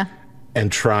 Yeah.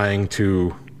 And trying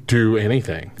to do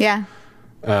anything. Yeah.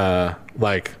 I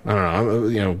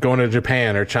don't know, going to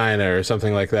Japan or China or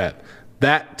something like that.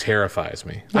 That terrifies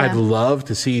me. Yeah. I'd love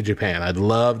to see Japan. I'd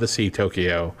love to see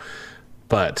Tokyo.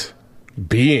 But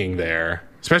being there,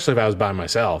 especially if I was by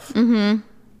myself,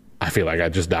 I feel like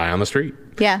I'd just die on the street.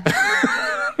 Yeah.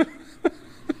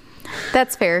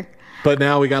 That's fair. But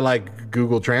now we got like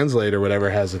Google Translate or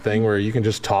whatever has a thing where you can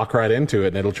just talk right into it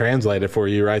and it'll translate it for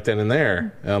you right then and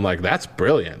there. And I'm like, that's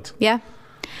brilliant. Yeah.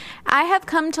 I have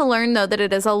come to learn, though, that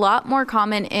it is a lot more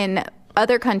common in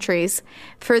other countries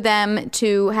for them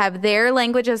to have their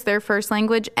language as their first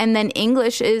language, and then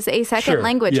English is a second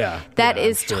language. Yeah. That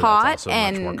is taught.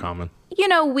 And, much more common.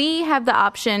 We have the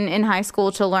option in high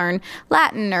school to learn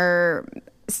Latin or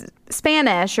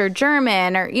Spanish or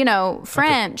German or,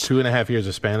 French. 2.5 years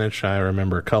of Spanish, I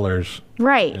remember colors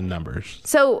and numbers.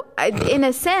 So in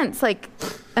a sense, like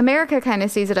America kind of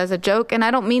sees it as a joke, and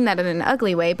I don't mean that in an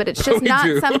ugly way, but it's just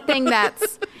not something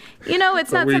that's,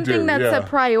 it's not something that's a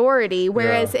priority.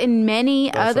 Whereas in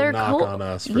many other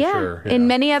in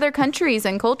many other countries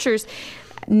and cultures,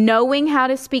 knowing how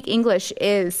to speak English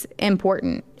is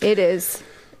important. It is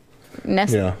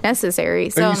necessary.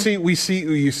 So and you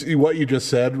see what you just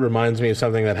said reminds me of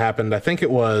something that happened. I think it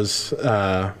was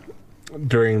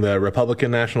during the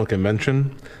Republican National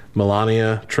Convention.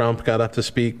 Melania Trump got up to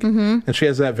speak, and she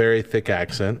has that very thick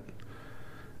accent.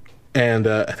 And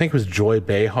I think it was Joy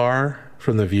Behar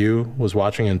from The View was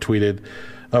watching and tweeted,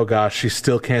 "Oh gosh, she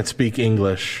still can't speak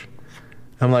English."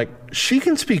 I'm like, she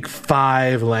can speak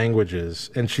 5 languages,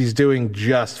 and she's doing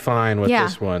just fine with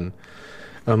this one.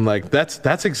 I'm like,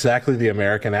 that's exactly the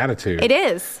American attitude. It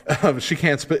is. She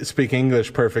can't speak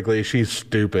English perfectly. She's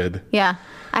stupid. Yeah,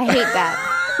 I hate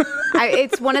that.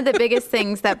 It's one of the biggest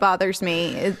things that bothers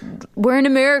me. We're in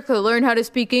America. Learn how to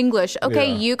speak English.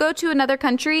 Okay, you go to another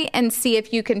country and see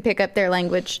if you can pick up their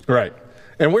language. Right.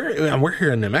 And we're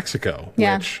here in New Mexico,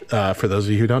 which, for those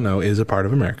of you who don't know, is a part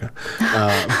of America.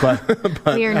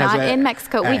 But we are not in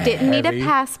Mexico. We didn't need a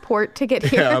passport to get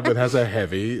here. Yeah, but has a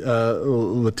heavy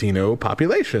Latino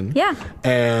population. Yeah.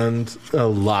 And a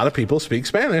lot of people speak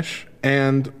Spanish.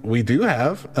 And we do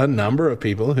have a number of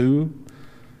people who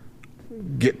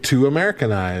get too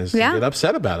Americanized and get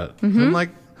upset about it. I'm like,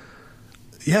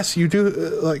 yes, you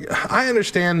do. I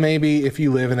understand maybe if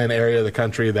you live in an area of the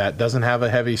country that doesn't have a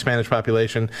heavy Spanish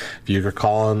population, if you're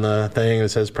calling the thing that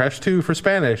says press 2 for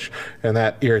Spanish, and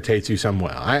that irritates you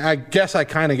somewhat. I guess I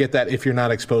kind of get that if you're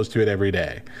not exposed to it every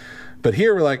day. But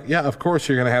here we're like, yeah, of course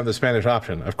you're going to have the Spanish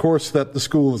option. Of course that the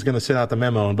school is going to send out the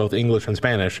memo in both English and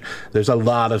Spanish. There's a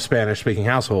lot of Spanish-speaking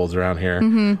households around here.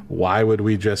 Why would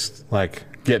we just,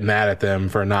 get mad at them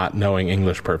for not knowing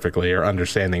English perfectly or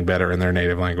understanding better in their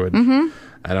native language?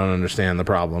 I don't understand the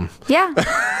problem. Yeah.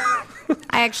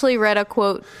 I actually read a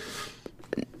quote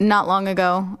not long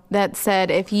ago that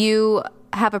said, if you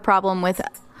have a problem with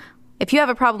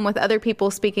other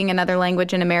people speaking another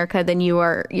language in America, then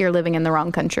you're living in the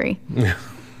wrong country. Yeah.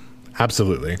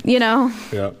 Absolutely. Yeah.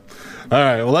 All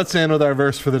right. Well, let's end with our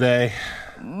verse for the day.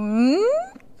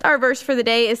 Our verse for the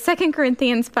day is 2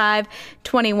 Corinthians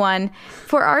 5:21.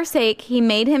 For our sake, he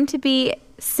made him to be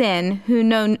sin who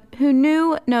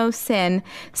knew no sin,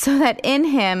 so that in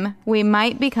him we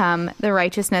might become the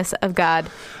righteousness of God.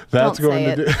 That's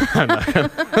going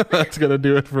to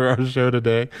do it for our show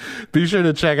today. Be sure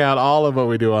to check out all of what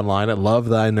we do online at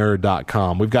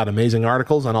lovethynerd.com. We've got amazing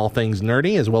articles on all things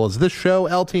nerdy, as well as this show,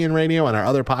 LTN Radio, and our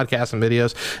other podcasts and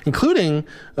videos, including,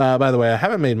 by the way, I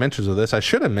haven't made mentions of this. I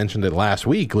should have mentioned it last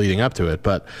week leading up to it,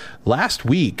 but last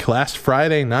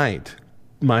Friday night,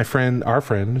 our friend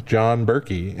John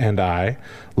Berkey and I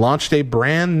launched a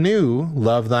brand new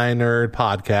Love Thy Nerd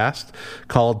podcast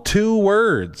called 2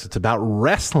 Words. It's about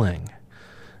wrestling.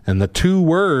 And the 2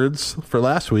 words for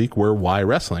last week were why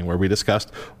wrestling, where we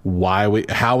discussed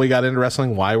how we got into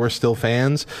wrestling, why we're still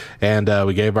fans, and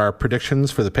we gave our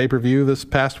predictions for the pay-per-view this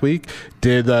past week,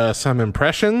 did some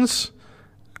impressions,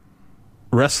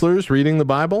 wrestlers reading the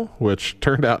Bible, which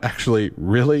turned out actually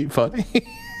really funny.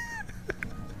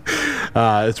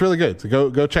 It's really good. So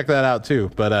go check that out too.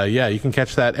 But yeah, you can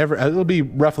catch that it'll be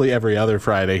roughly every other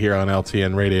Friday here on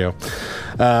LTN Radio.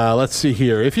 Let's see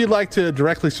here. If you'd like to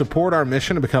directly support our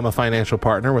mission to become a financial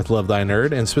partner with Love Thy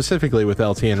Nerd, and specifically with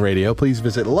LTN Radio, please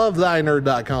visit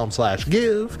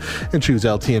lovethynerd.com/give and choose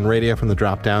LTN Radio from the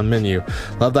drop-down menu.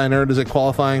 Love Thy Nerd is a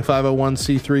qualifying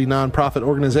 501c3 nonprofit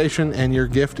organization, and your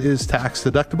gift is tax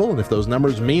deductible. And if those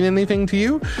numbers mean anything to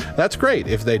you, that's great.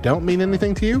 If they don't mean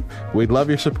anything to you, we'd love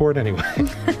your support anyway.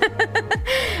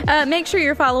 Make sure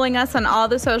you're following us on all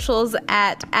the socials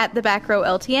at the Back Row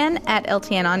LTN, at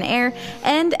LTN On Air,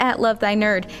 and at Love Thy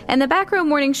Nerd. And the Back Row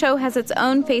Morning Show has its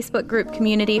own Facebook group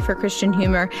community for Christian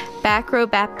humor, Back Row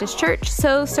Baptist Church.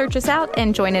 So search us out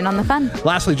and join in on the fun.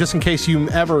 Lastly, just in case you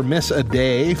ever miss a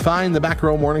day, find the Back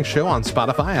Row Morning Show on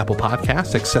Spotify, Apple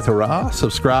Podcasts, etc.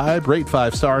 Subscribe, rate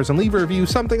 5 stars, and leave a review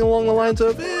something along the lines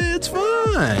of, it's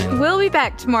fine. We'll be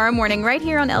back tomorrow morning right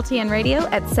here on LTN Radio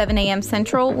at 7 a.m.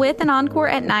 Central with an encore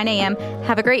at 9 a.m.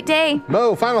 Have a great day.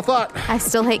 Mo, final thought. I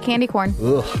still hate candy corn.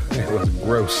 Ugh, it was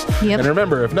gross. Yep. And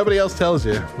remember, if nobody else tells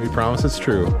you, we promise it's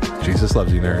true. Jesus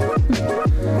loves you, nerd.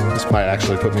 This might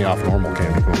actually put me off normal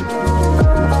candy corn.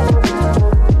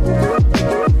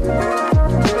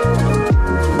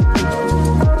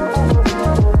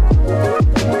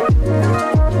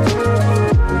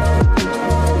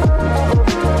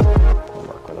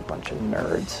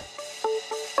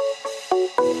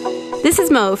 This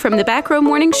is Mo from the Back Row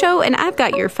Morning Show, and I've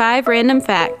got your 5 random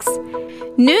facts.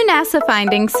 New NASA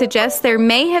findings suggest there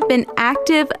may have been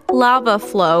active lava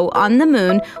flow on the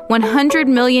moon 100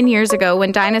 million years ago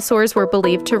when dinosaurs were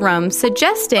believed to roam,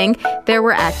 suggesting there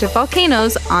were active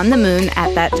volcanoes on the moon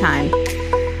at that time.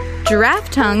 Giraffe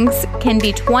tongues can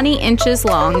be 20 inches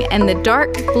long, and the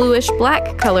dark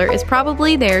bluish-black color is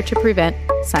probably there to prevent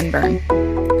sunburn.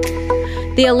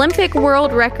 The Olympic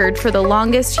world record for the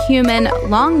longest human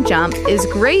long jump is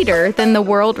greater than the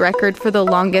world record for the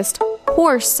longest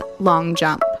horse long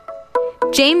jump.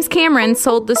 James Cameron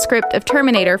sold the script of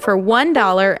Terminator for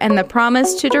 $1 and the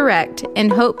promise to direct in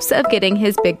hopes of getting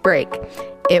his big break.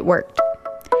 It worked.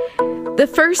 The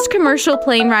first commercial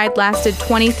plane ride lasted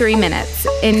 23 minutes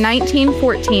in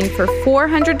 1914 for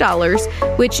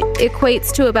 $400, which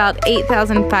equates to about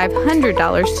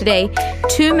 $8,500 today.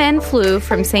 2 men flew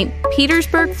from St.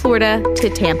 Petersburg, Florida to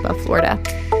Tampa, Florida.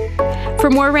 For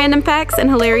more random facts and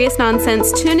hilarious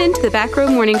nonsense, tune in to the Back Row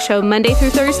Morning Show Monday through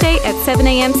Thursday at 7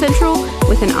 a.m. Central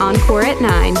with an encore at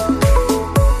 9.